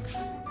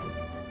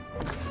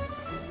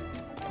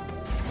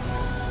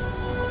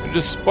 I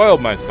just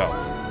spoiled myself.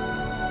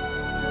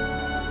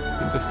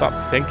 I need to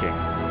stop thinking.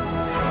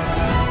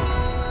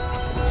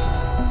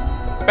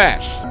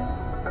 Bash.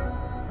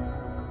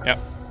 Yep.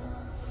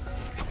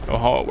 Know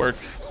how it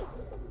works.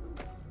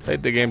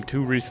 Played the game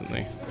too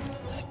recently.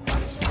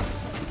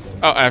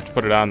 Oh, I have to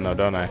put it on though,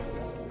 don't I?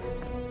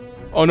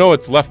 Oh no,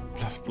 it's left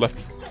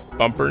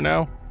bumper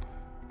now.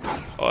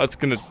 Oh, that's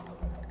gonna.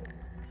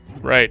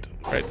 Right.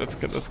 That's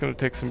gonna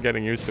take some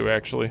getting used to,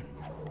 actually.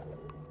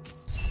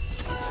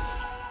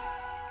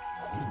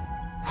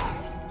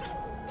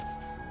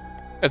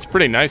 It's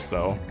pretty nice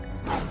though.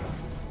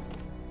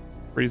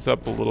 Frees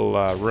up a little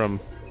room.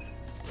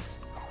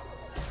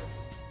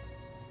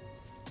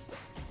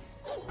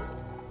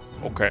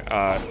 Okay.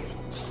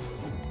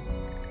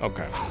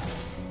 Okay.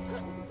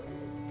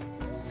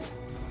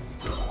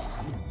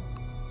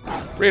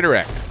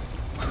 Redirect.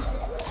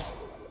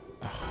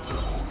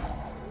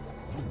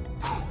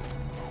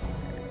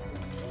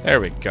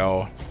 There we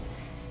go.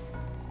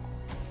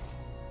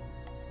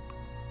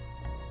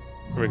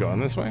 Are we going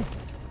this way?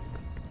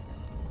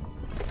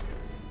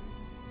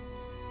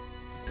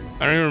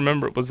 I don't even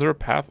remember. Was there a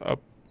path up?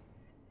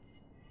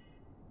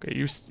 Okay,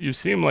 you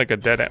seem like a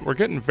dead end. We're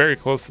getting very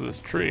close to this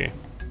tree.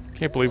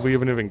 Can't believe we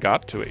haven't even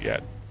got to it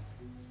yet.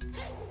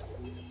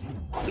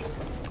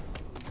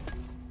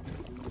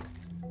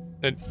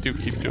 I do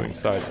keep doing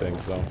side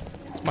things though.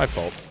 It's my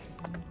fault.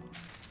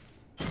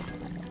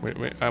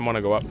 Wait, I want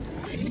to go up.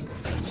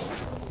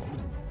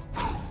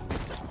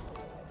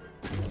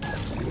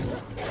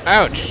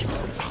 Ouch!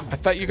 I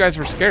thought you guys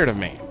were scared of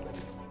me.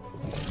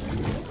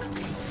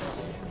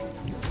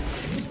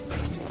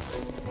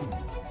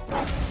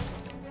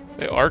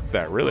 They arc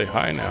that really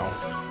high now.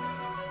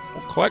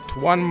 We'll collect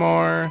one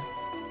more.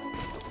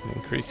 And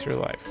increase your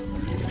life.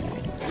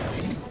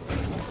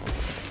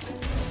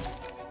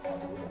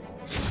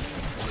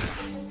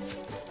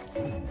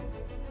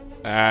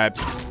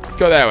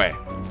 Go that way.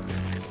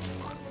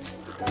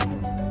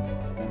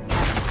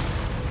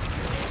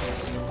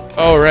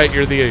 Oh, right,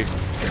 you're the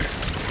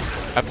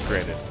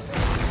upgraded.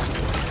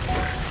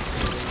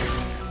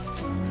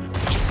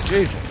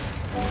 Jesus.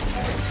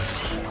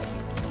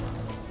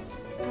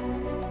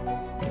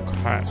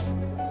 Okay.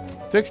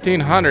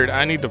 1600.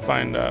 I need to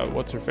find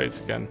what's her face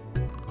again.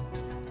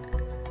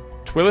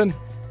 Twillin?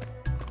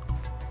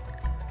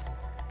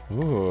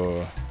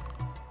 Ooh.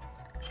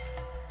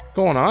 What's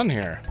going on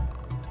here?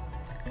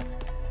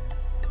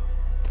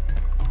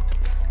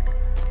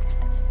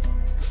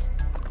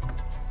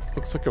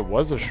 Looks like it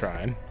was a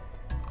shrine.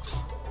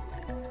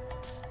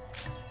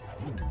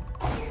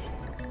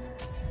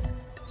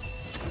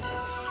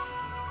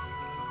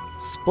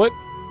 Split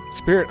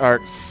spirit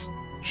arcs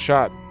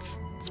shot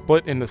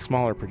split into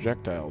smaller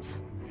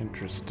projectiles.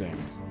 Interesting.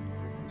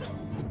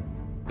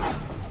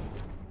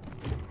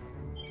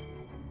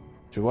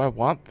 Do I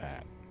want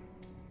that?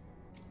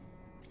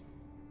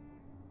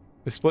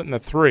 They split into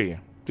 3,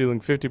 dealing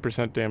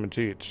 50% damage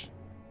each.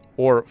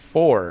 Or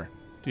 4,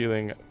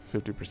 dealing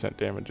 50%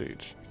 damage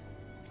each.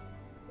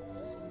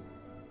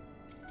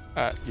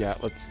 Yeah,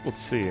 let's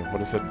see.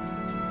 What is it?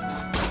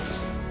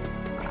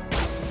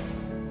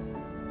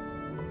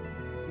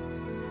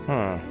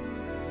 Huh.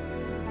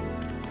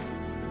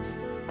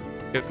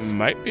 It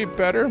might be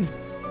better.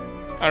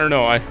 I don't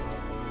know. I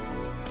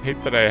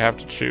hate that I have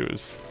to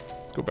choose.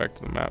 Let's go back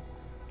to the map.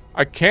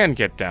 I can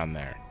get down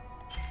there.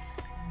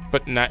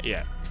 But not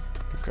yet.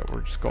 Okay,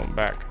 we're just going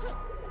back.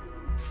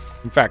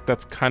 In fact,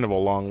 that's kind of a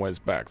long ways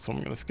back, so I'm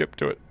going to skip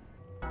to it.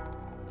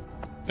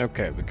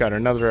 Okay, we got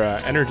another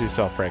energy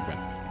cell fragment.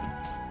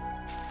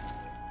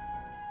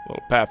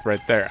 Little path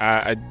right there.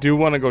 I do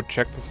want to go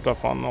check the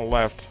stuff on the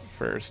left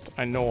first.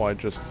 I know I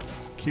just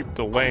keep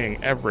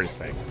delaying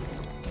everything.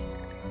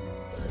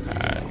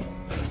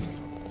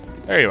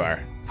 There you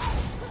are.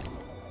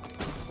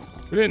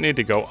 We didn't need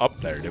to go up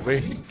there, did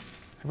we?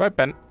 Have I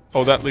been?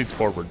 Oh, that leads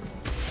forward.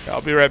 Okay,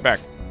 I'll be right back.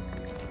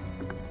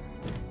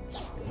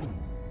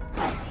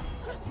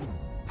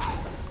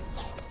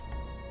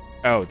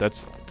 Oh,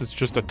 that's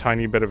just a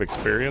tiny bit of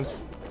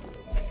experience?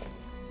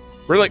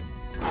 Really?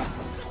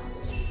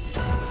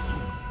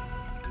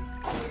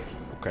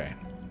 Okay.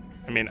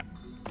 I mean,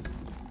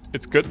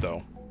 it's good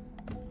though.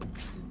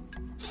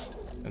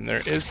 And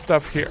there is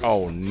stuff here.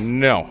 Oh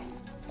no.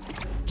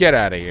 Get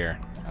out of here.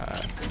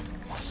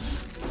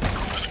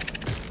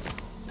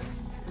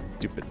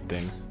 Stupid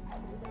thing.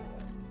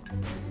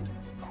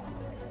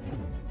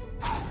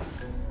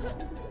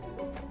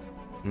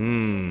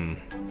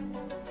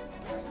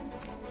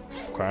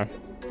 Okay.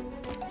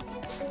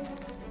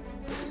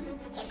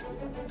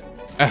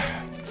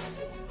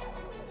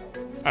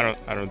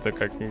 I don't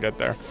think I can get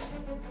there.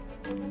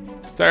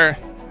 Sir,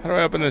 how do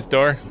I open this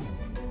door?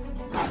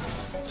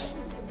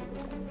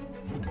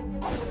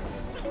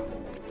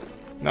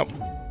 Nope.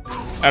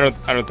 I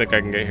don't think I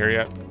can get here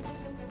yet.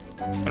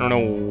 I don't know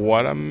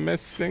what I'm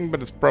missing,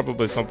 but it's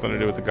probably something to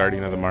do with the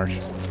Guardian of the Marsh.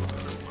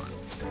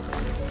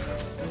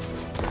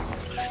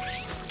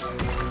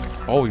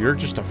 Oh, you're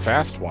just a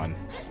fast one.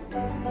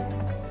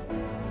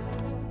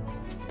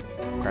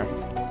 Okay.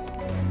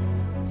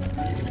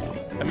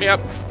 Let me up.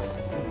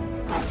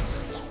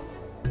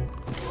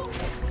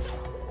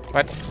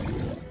 What?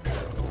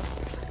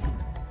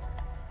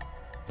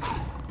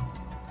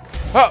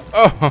 Oh,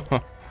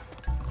 oh.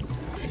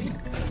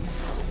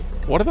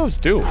 What do those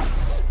do?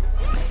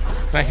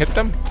 Can I hit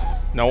them?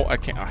 No, I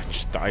can't. I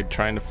just died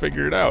trying to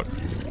figure it out.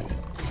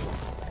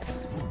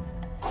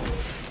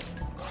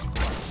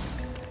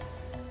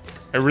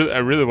 I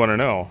really want to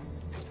know.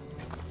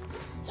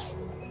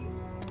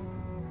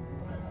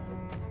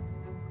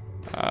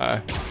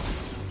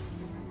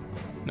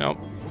 No.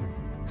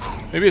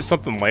 Maybe it's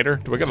something later.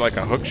 Do we get like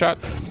a hook shot?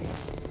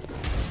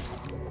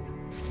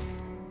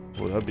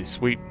 Oh, that'd be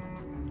sweet.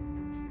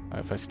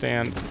 If I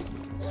stand.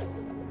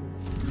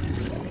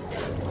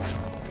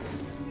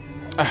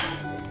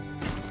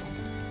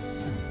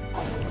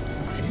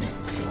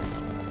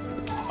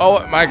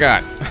 Oh my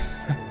god.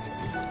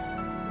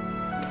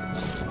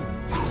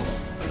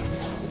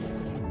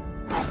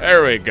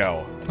 There we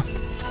go.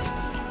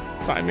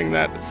 Timing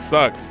that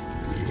sucks.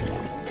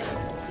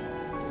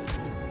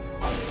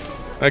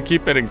 I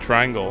keep hitting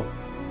triangle.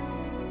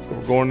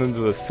 We're going into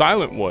the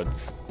silent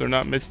woods. They're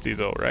not misty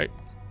though, right?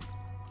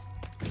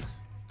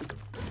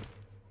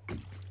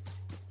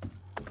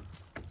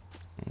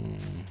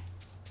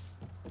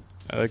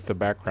 I like the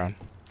background.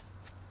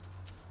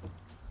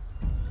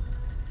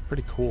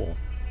 Pretty cool.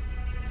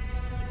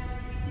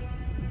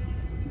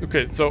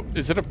 Okay, so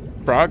is it a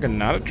frog and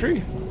not a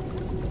tree?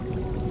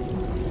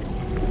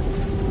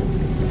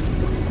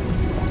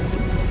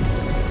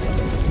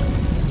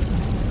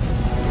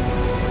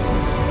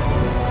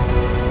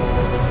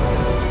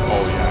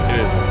 Oh yeah, it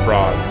is a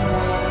frog.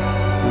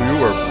 You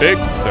were big,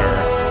 sir.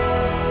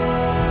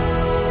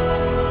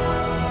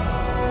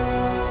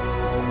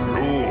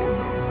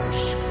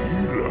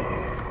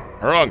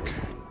 Runk,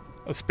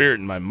 a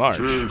spirit in my marsh.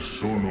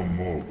 So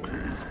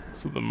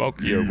the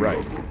Moki are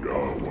right.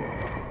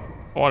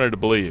 I wanted to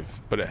believe,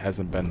 but it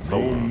hasn't been so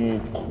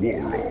long.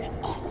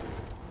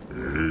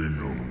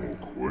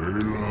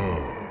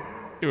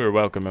 You were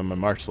welcome in my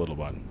marsh, little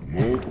one.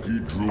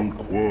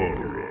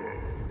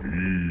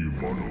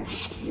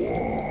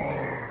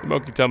 The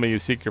Moki tell me you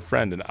seek your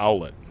friend, an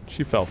owlet.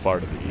 She fell far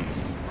to the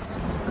east.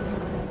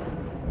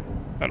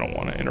 I don't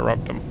want to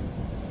interrupt him.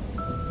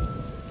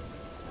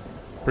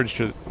 Pretty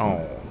sure.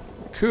 Oh,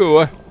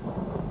 cool.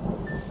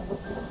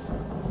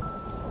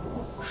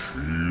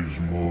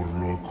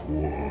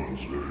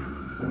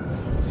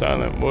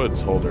 Silent Woods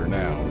hold her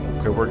now.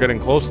 Okay, we're getting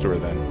close to her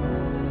then.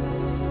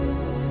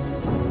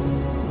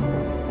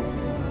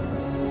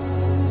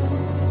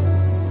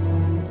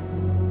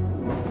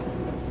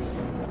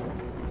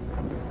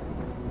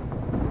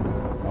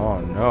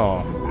 Oh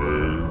no.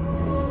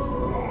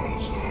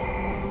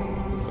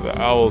 The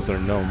owls are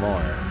no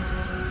more.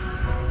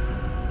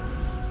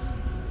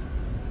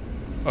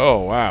 Oh,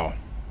 wow.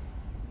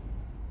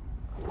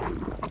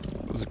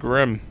 It was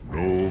grim.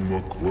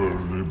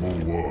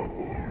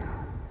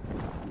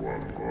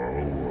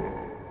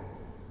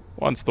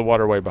 Once the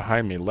waterway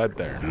behind me led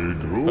there,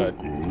 but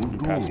it's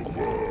impassable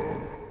now.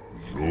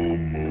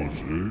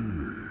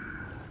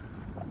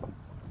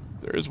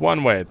 There is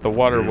one way, the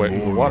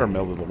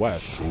watermill to the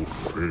west.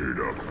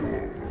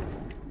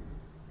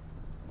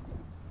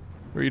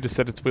 Were you to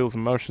set its wheels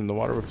in motion, the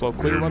water would flow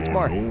clear once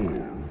more.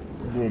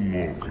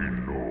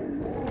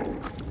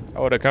 I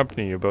I would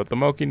accompany you, but the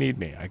Moki need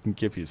me. I can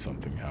give you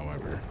something,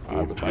 however.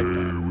 I would like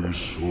that.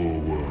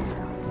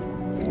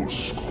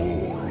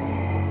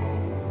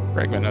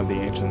 Fragment of the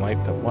ancient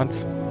light that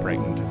once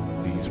brightened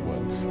these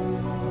woods.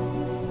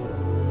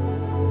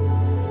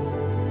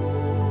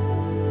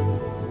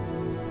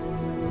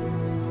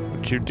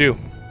 What you do?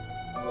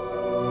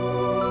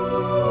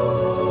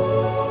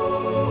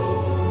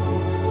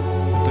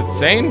 Is it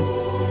sane?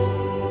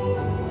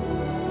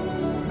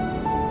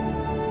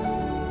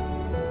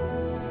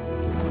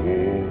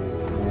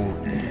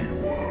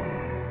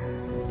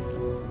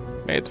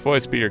 May its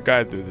voice be your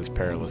guide through this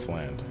perilous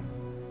land.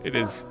 It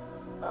is...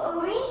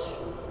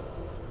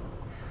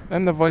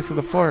 I'm the voice of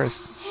the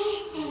forest.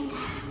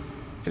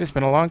 It has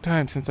been a long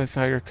time since I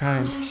saw your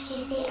kind.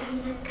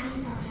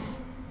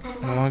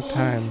 And a long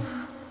time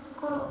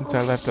since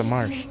I left the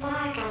marsh.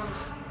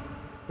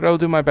 But I will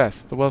do my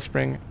best. The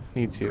wellspring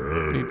needs you.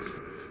 Needs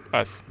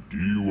us.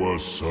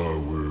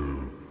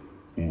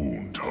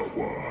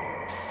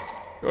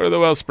 Go to the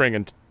wellspring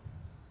and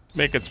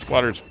make its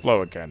waters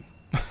flow again.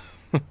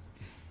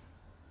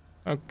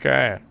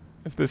 Okay.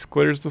 If this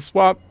clears the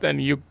swamp, then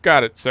you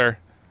got it, sir.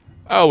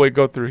 Oh, we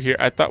go through here.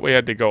 I thought we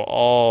had to go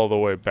all the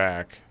way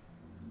back.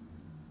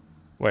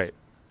 Wait.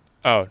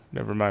 Oh,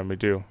 never mind. We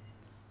do.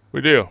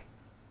 We do.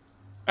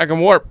 I can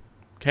warp.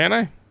 Can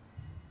I?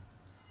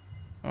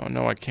 Oh,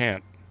 no, I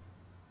can't.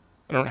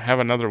 I don't have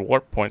another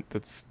warp point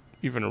that's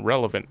even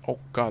relevant. Oh,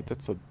 God,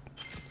 that's a...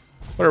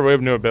 Whatever, we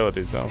have new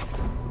abilities, though.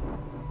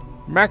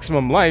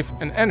 Maximum life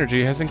and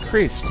energy has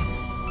increased.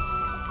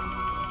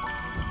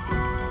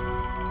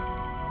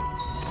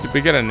 Did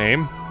we get a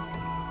name?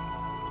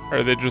 Or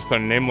are they just a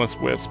nameless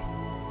wisp?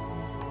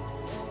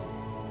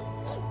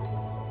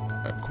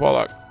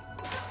 Kwolok.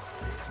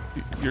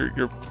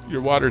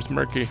 Your water's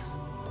murky.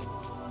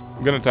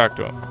 I'm gonna talk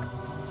to him.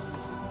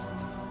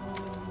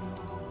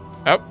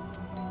 Up.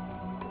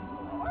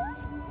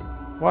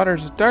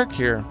 Water's dark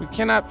here. We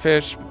cannot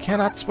fish. We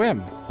cannot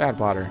swim. Bad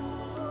water.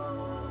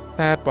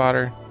 Bad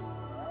water.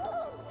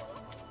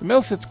 The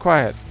mill sits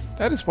quiet.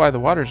 That is why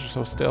the waters are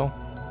so still.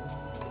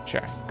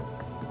 Sure.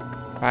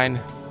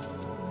 Fine.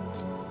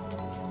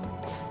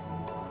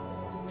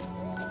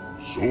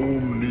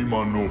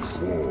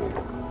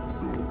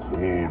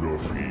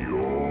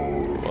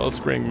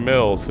 Wellspring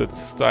Mill sits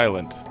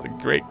silent, the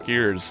great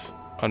gears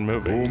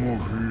unmoving.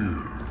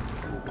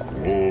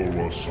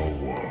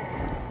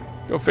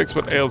 Go fix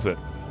what ails it,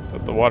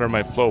 that the water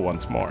might flow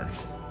once more.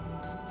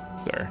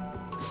 Sir,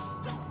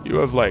 you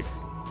have like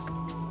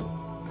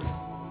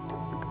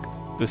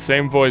the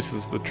same voice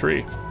as the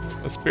tree,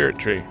 a spirit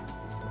tree.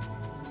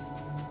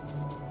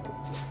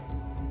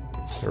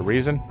 Is there a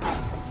reason?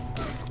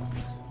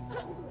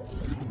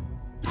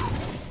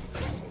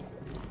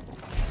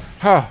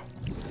 Huh.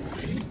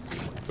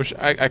 Which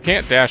I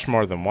can't dash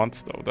more than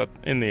once though. That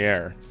in the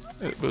air.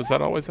 Was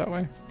that always that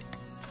way?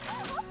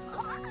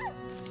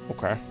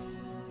 Okay.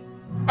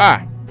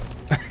 Ah.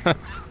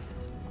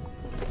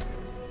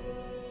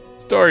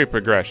 Story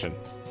progression.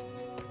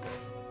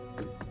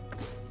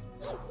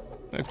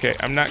 Okay,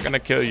 I'm not gonna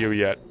kill you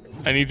yet.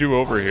 I need you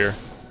over here.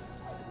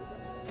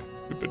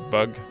 Stupid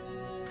bug.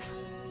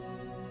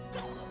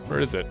 Where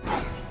is it?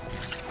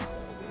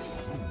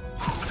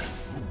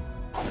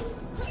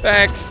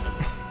 Thanks.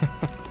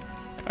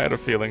 I had a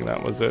feeling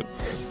that was it.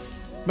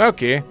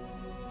 Moki?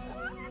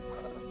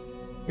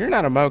 You're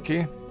not a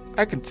Moki.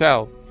 I can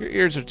tell. Your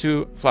ears are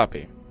too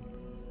floppy.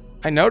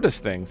 I notice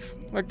things,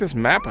 like this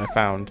map I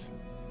found.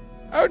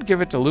 I would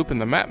give it to Lupin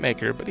the map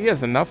maker, but he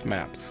has enough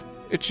maps.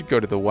 It should go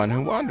to the one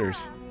who wanders.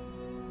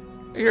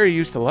 I hear he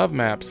used to love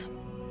maps.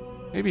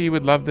 Maybe he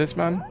would love this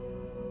one?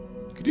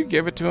 Could you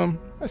give it to him?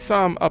 I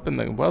saw him up in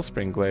the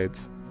Wellspring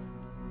Glades.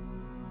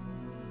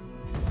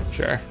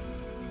 Sure.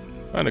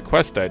 Found a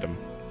quest item.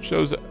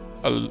 Shows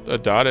a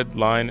dotted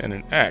line and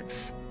an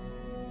X.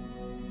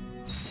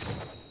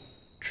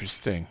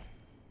 Interesting.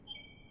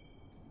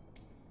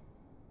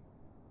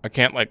 I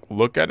can't, like,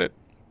 look at it?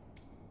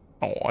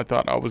 Oh, I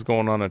thought I was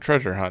going on a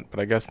treasure hunt, but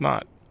I guess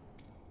not.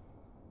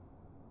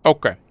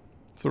 Okay.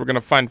 So we're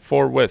gonna find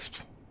 4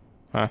 wisps.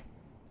 Huh?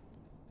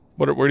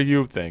 Where do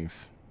you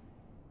things?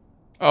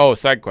 Oh,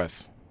 side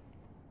quests.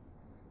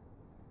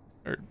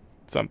 Or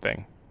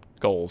something.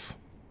 Goals.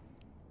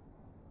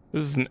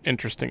 This is an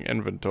interesting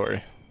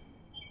inventory.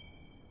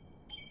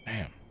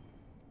 Damn.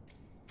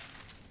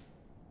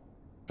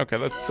 Okay,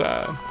 let's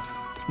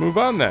move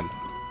on then.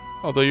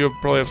 Although you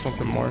probably have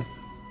something more.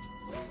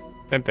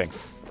 Same thing.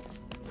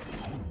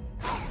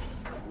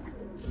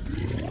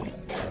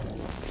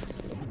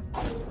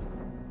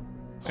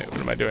 Wait, what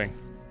am I doing?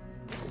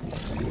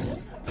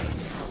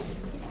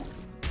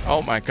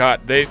 Oh my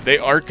god, they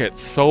arc it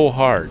so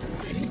hard.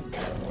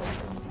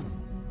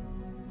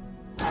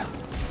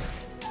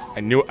 I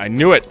knew it. I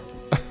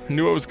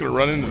knew I was gonna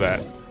run into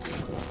that.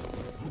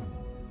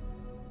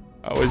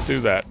 I always do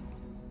that.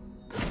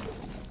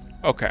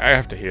 Okay, I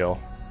have to heal.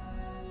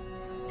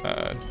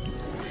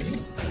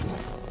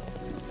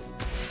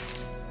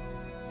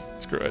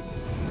 Screw it.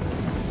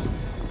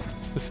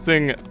 This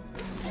thing,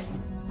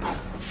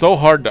 so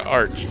hard to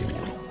arch.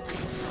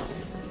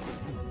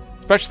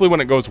 especially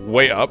when it goes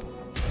way up,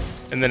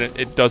 and then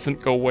it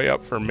doesn't go way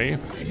up for me.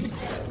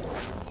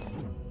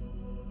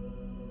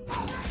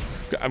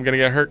 I'm gonna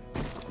get hurt.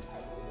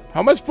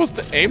 How am I supposed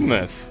to aim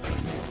this?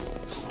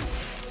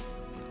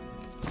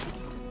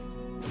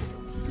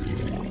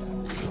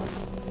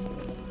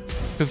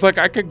 Because, like,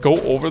 I could go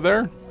over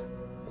there.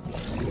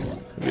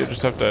 Maybe I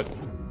just have to...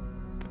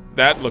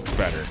 That looks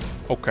better.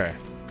 Okay.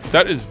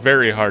 That is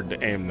very hard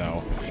to aim,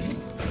 though.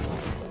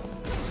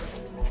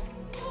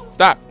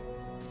 Stop!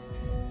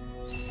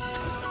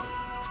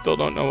 Still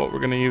don't know what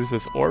we're gonna use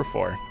this ore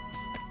for.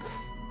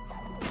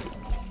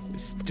 You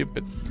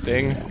stupid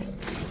thing.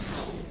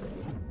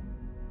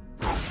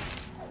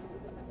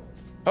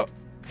 Oh.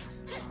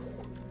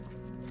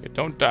 Okay,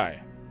 don't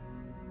die.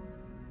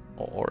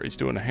 Oh, or he's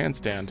doing a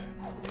handstand.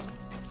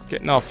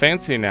 Getting all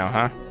fancy now,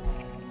 huh?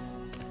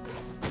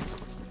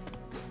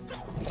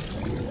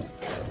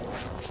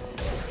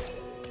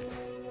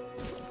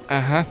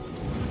 Uh-huh.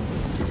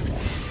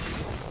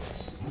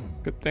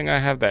 Good thing I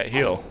have that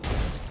heal.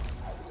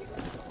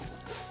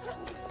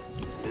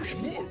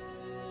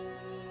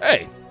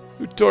 Hey,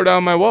 who tore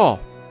down my wall?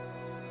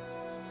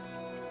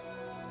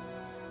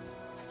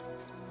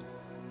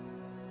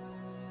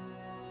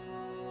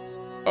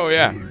 Oh,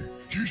 yeah.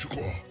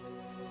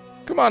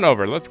 Come on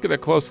over. Let's get a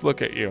close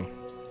look at you.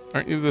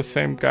 Aren't you the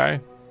same guy?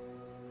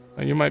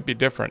 Oh, you might be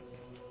different.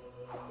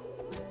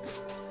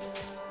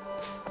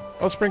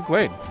 Wellspring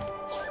Glade.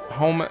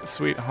 Home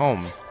Sweet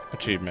Home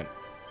achievement.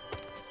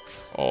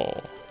 Oh.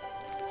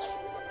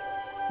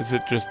 Is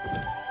it just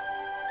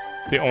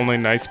the only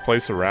nice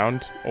place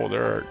around? Oh,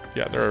 there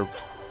are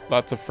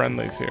lots of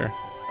friendlies here.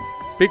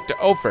 Speak to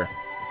Ofer.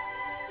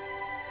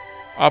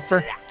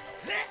 Offer?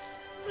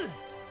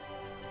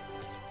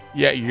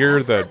 Yeah,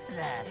 you're the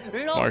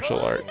martial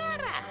art.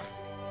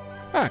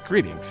 Ah,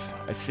 greetings.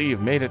 I see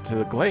you've made it to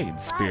the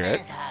Glades,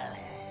 Spirit.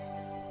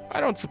 I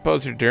don't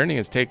suppose your journey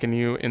has taken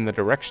you in the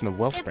direction of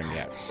Wellspring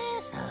yet.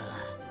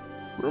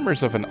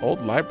 Rumors of an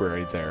old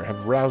library there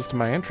have roused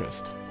my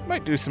interest.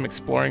 Might do some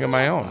exploring of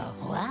my own.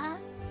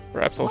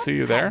 Perhaps I'll see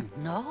you there?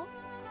 No.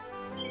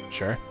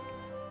 Sure.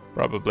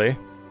 Probably.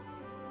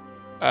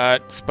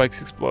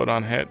 Spikes explode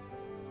on hit.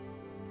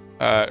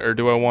 Or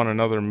do I want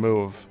another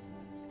move?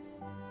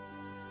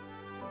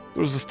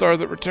 There's a star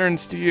that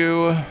returns to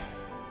you.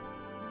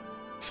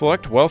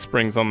 Select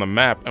Wellsprings on the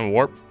map and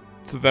warp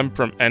to them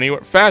from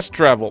anywhere. Fast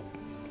travel!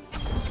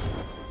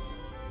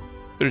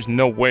 There's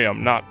no way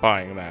I'm not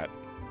buying that.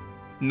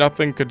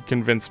 Nothing could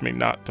convince me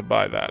not to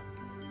buy that.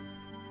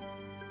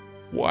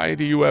 Why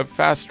do you have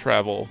fast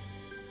travel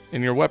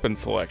in your weapon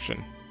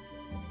selection?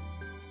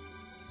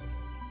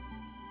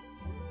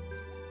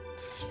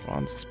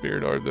 Spawns a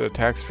spirit orb that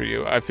attacks for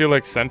you. I feel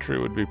like Sentry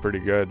would be pretty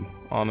good,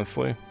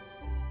 honestly.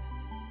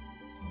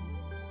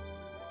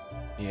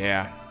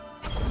 Yeah.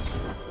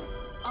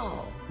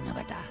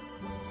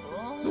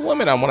 There's a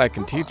limit on what I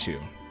can teach you.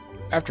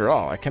 After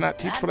all, I cannot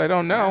teach what I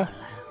don't know.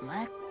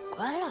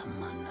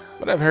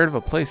 But I've heard of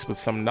a place with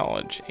some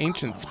knowledge,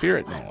 ancient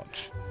spirit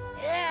knowledge.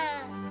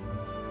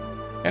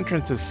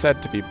 Entrance is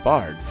said to be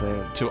barred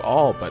to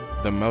all but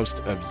the most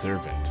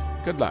observant.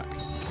 Good luck.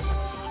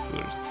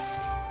 There's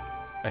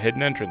a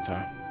hidden entrance,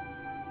 huh?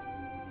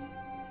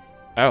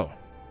 Oh.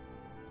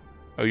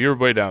 Oh, you're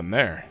way down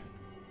there.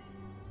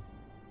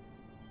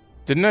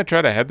 Didn't I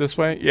try to head this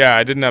way? Yeah,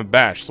 I didn't have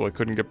Bash, so I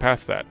couldn't get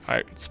past that.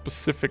 I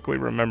specifically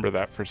remember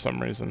that for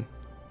some reason.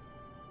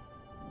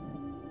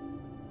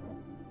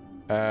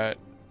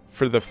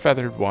 For the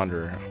Feathered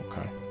Wanderer.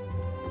 Okay.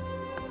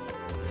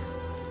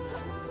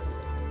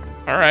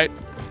 Alright.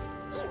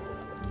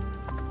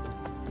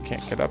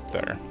 Can't get up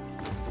there.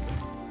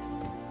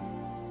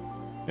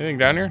 Anything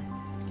down here?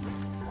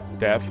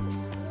 Death.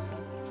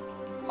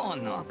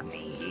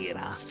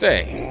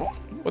 Say,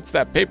 what's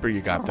that paper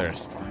you got there,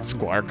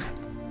 Squark?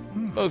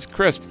 Those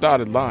crisp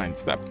dotted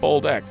lines, that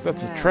bold X,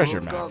 that's a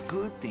treasure map.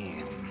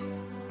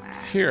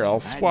 Here, I'll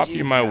swap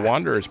you my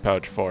Wanderer's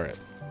pouch for it.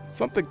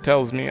 Something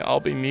tells me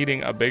I'll be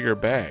needing a bigger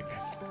bag.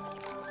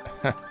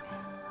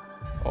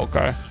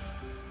 Okay.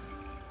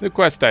 New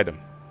quest item.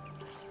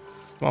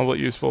 Small but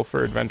useful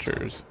for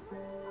adventurers.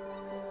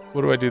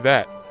 What do I do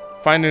that?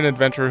 Find an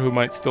adventurer who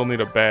might still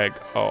need a bag.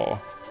 Oh.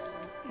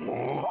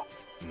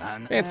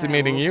 Fancy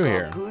meeting you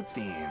here.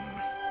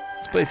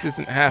 This place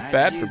isn't half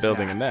bad for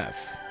building a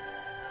nest.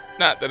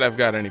 Not that I've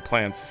got any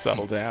plans to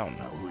settle down.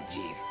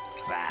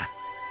 I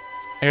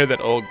hear that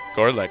old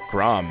Gorlek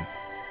Grom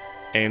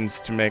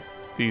aims to make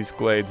these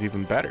glades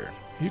even better.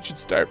 You should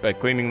start by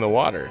cleaning the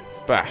water.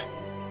 Bah.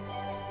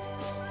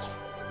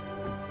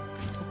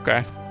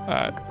 Okay.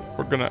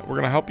 We're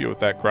gonna help you with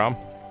that, Grom.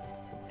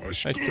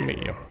 Nice to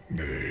meet you.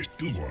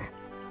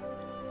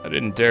 I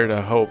didn't dare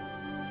hope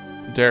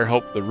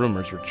the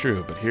rumors were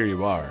true, but here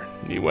you are.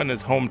 Niwen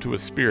is home to a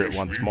spirit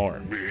once more.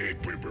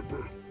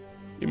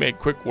 You made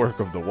quick work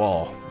of the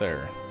wall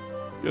there.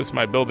 Guess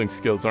my building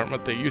skills aren't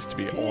what they used to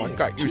be. Oh, I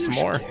got you some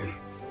more.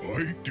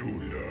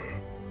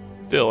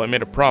 Still, I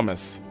made a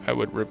promise I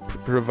would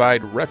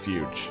provide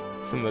refuge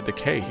from the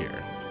decay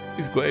here.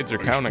 These glades are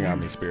counting on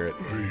me, Spirit.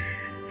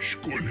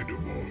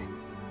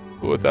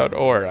 But without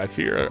ore, I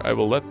fear I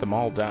will let them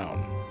all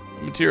down.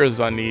 The materials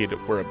I need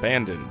were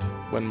abandoned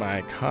when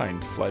my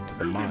kind fled to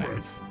the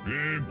mines.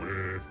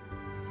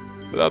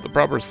 Without the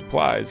proper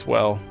supplies,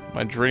 well,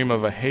 my dream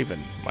of a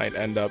haven might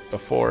end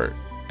before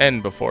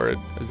it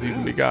has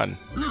even begun.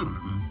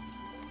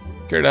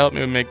 Care to help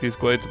me make these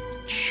glades?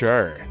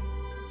 Sure.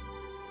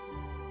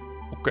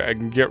 Okay, I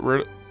can get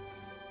rid of...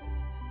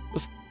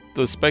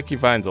 Those spiky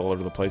vines all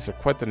over the place are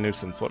quite the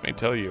nuisance, let me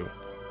tell you.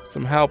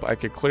 Some help, I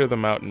could clear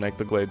them out and make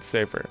the glades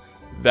safer.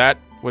 That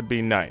would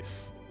be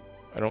nice.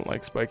 I don't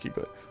like spiky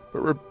glades.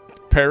 But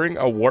repairing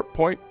a warp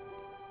point?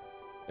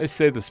 They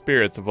say the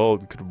spirits of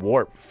old could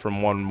warp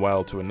from one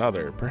well to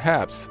another.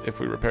 Perhaps, if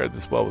we repaired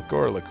this well with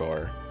Kwolok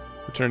ore,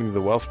 returning to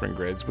the wellspring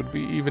grades would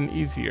be even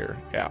easier.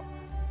 Yeah.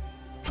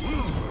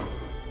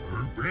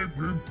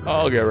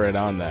 I'll get right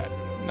on that.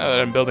 Now that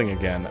I'm building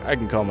again, I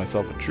can call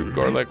myself a true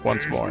Kwolok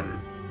once more.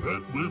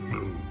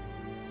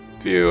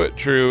 Few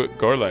true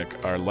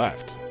Kwolok are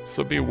left,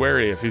 so be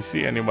wary if you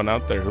see anyone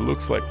out there who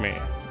looks like me.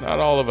 Not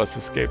all of us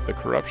escape the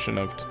corruption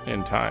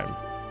in time.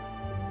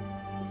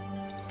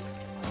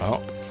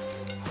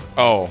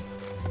 Oh.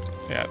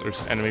 Yeah,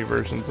 there's enemy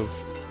versions of...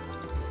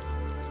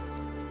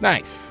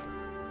 Nice.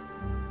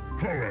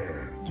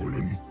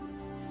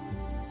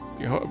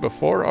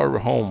 Before our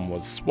home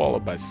was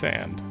swallowed by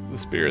sand, the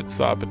spirits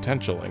saw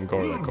potential in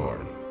Kwolok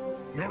ore.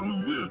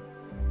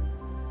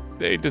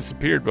 They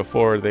disappeared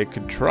before they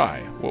could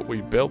try what we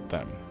built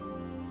them.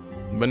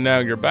 But now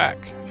you're back,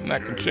 and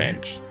that can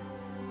change.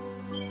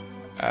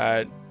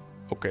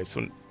 Okay,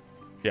 so,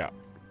 yeah.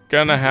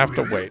 Gonna have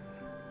to wait.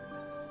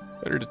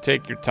 Better to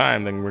take your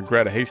time than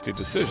regret a hasty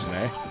decision,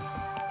 eh?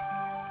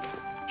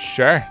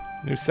 Sure.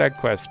 New side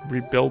quest.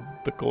 Rebuild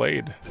the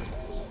glade.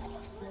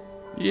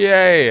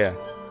 Yay!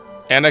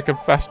 And I can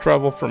fast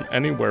travel from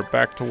anywhere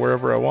back to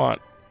wherever I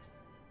want.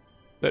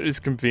 That is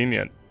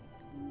convenient.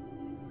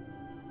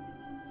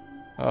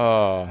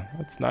 Oh,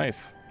 that's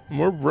nice.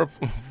 We're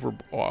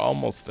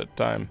almost at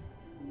time.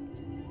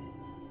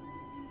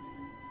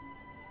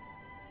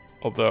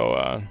 Although,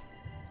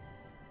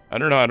 I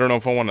don't know. I don't know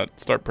if I want to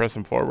start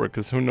pressing forward,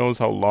 because who knows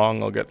how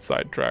long I'll get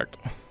sidetracked.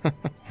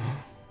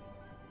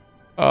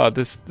 Why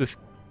is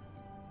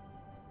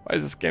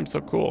this game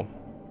so cool?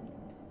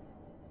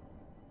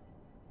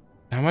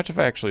 How much have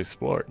I actually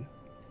explored?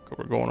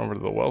 We're going over to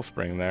the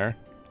wellspring there.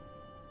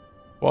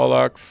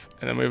 Kwolok's,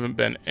 and then we haven't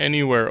been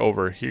anywhere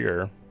over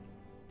here.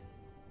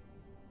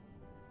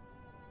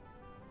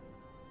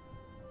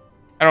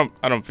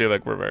 I don't feel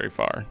like we're very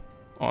far,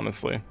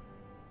 honestly.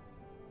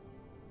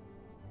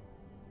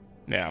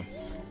 Yeah,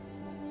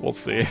 we'll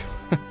see.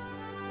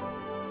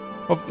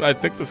 Well, I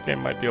think this game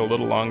might be a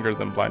little longer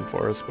than Blind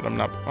Forest, but I'm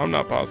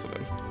not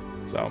positive.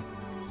 So,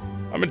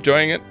 I'm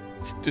enjoying it.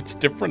 It's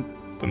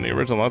different than the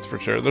original, that's for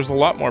sure. There's a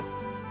lot more,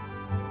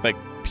 like,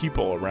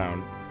 people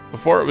around.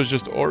 Before it was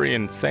just Ori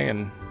and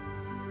Saiyan,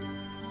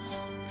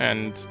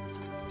 and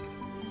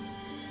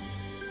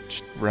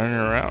just running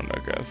around, I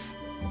guess.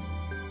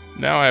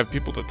 Now I have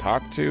people to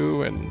talk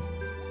to and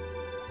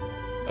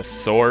a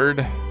sword.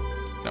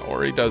 Now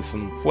Ori does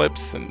some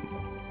flips and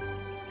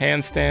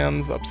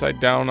handstands upside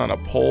down on a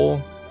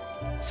pole.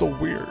 It's so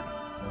weird.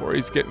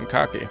 Ori's getting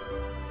cocky.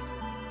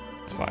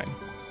 It's fine.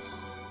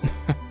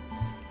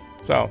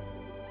 So,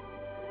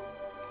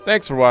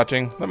 thanks for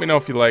watching. Let me know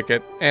if you like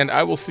it, and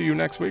I will see you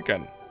next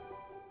weekend.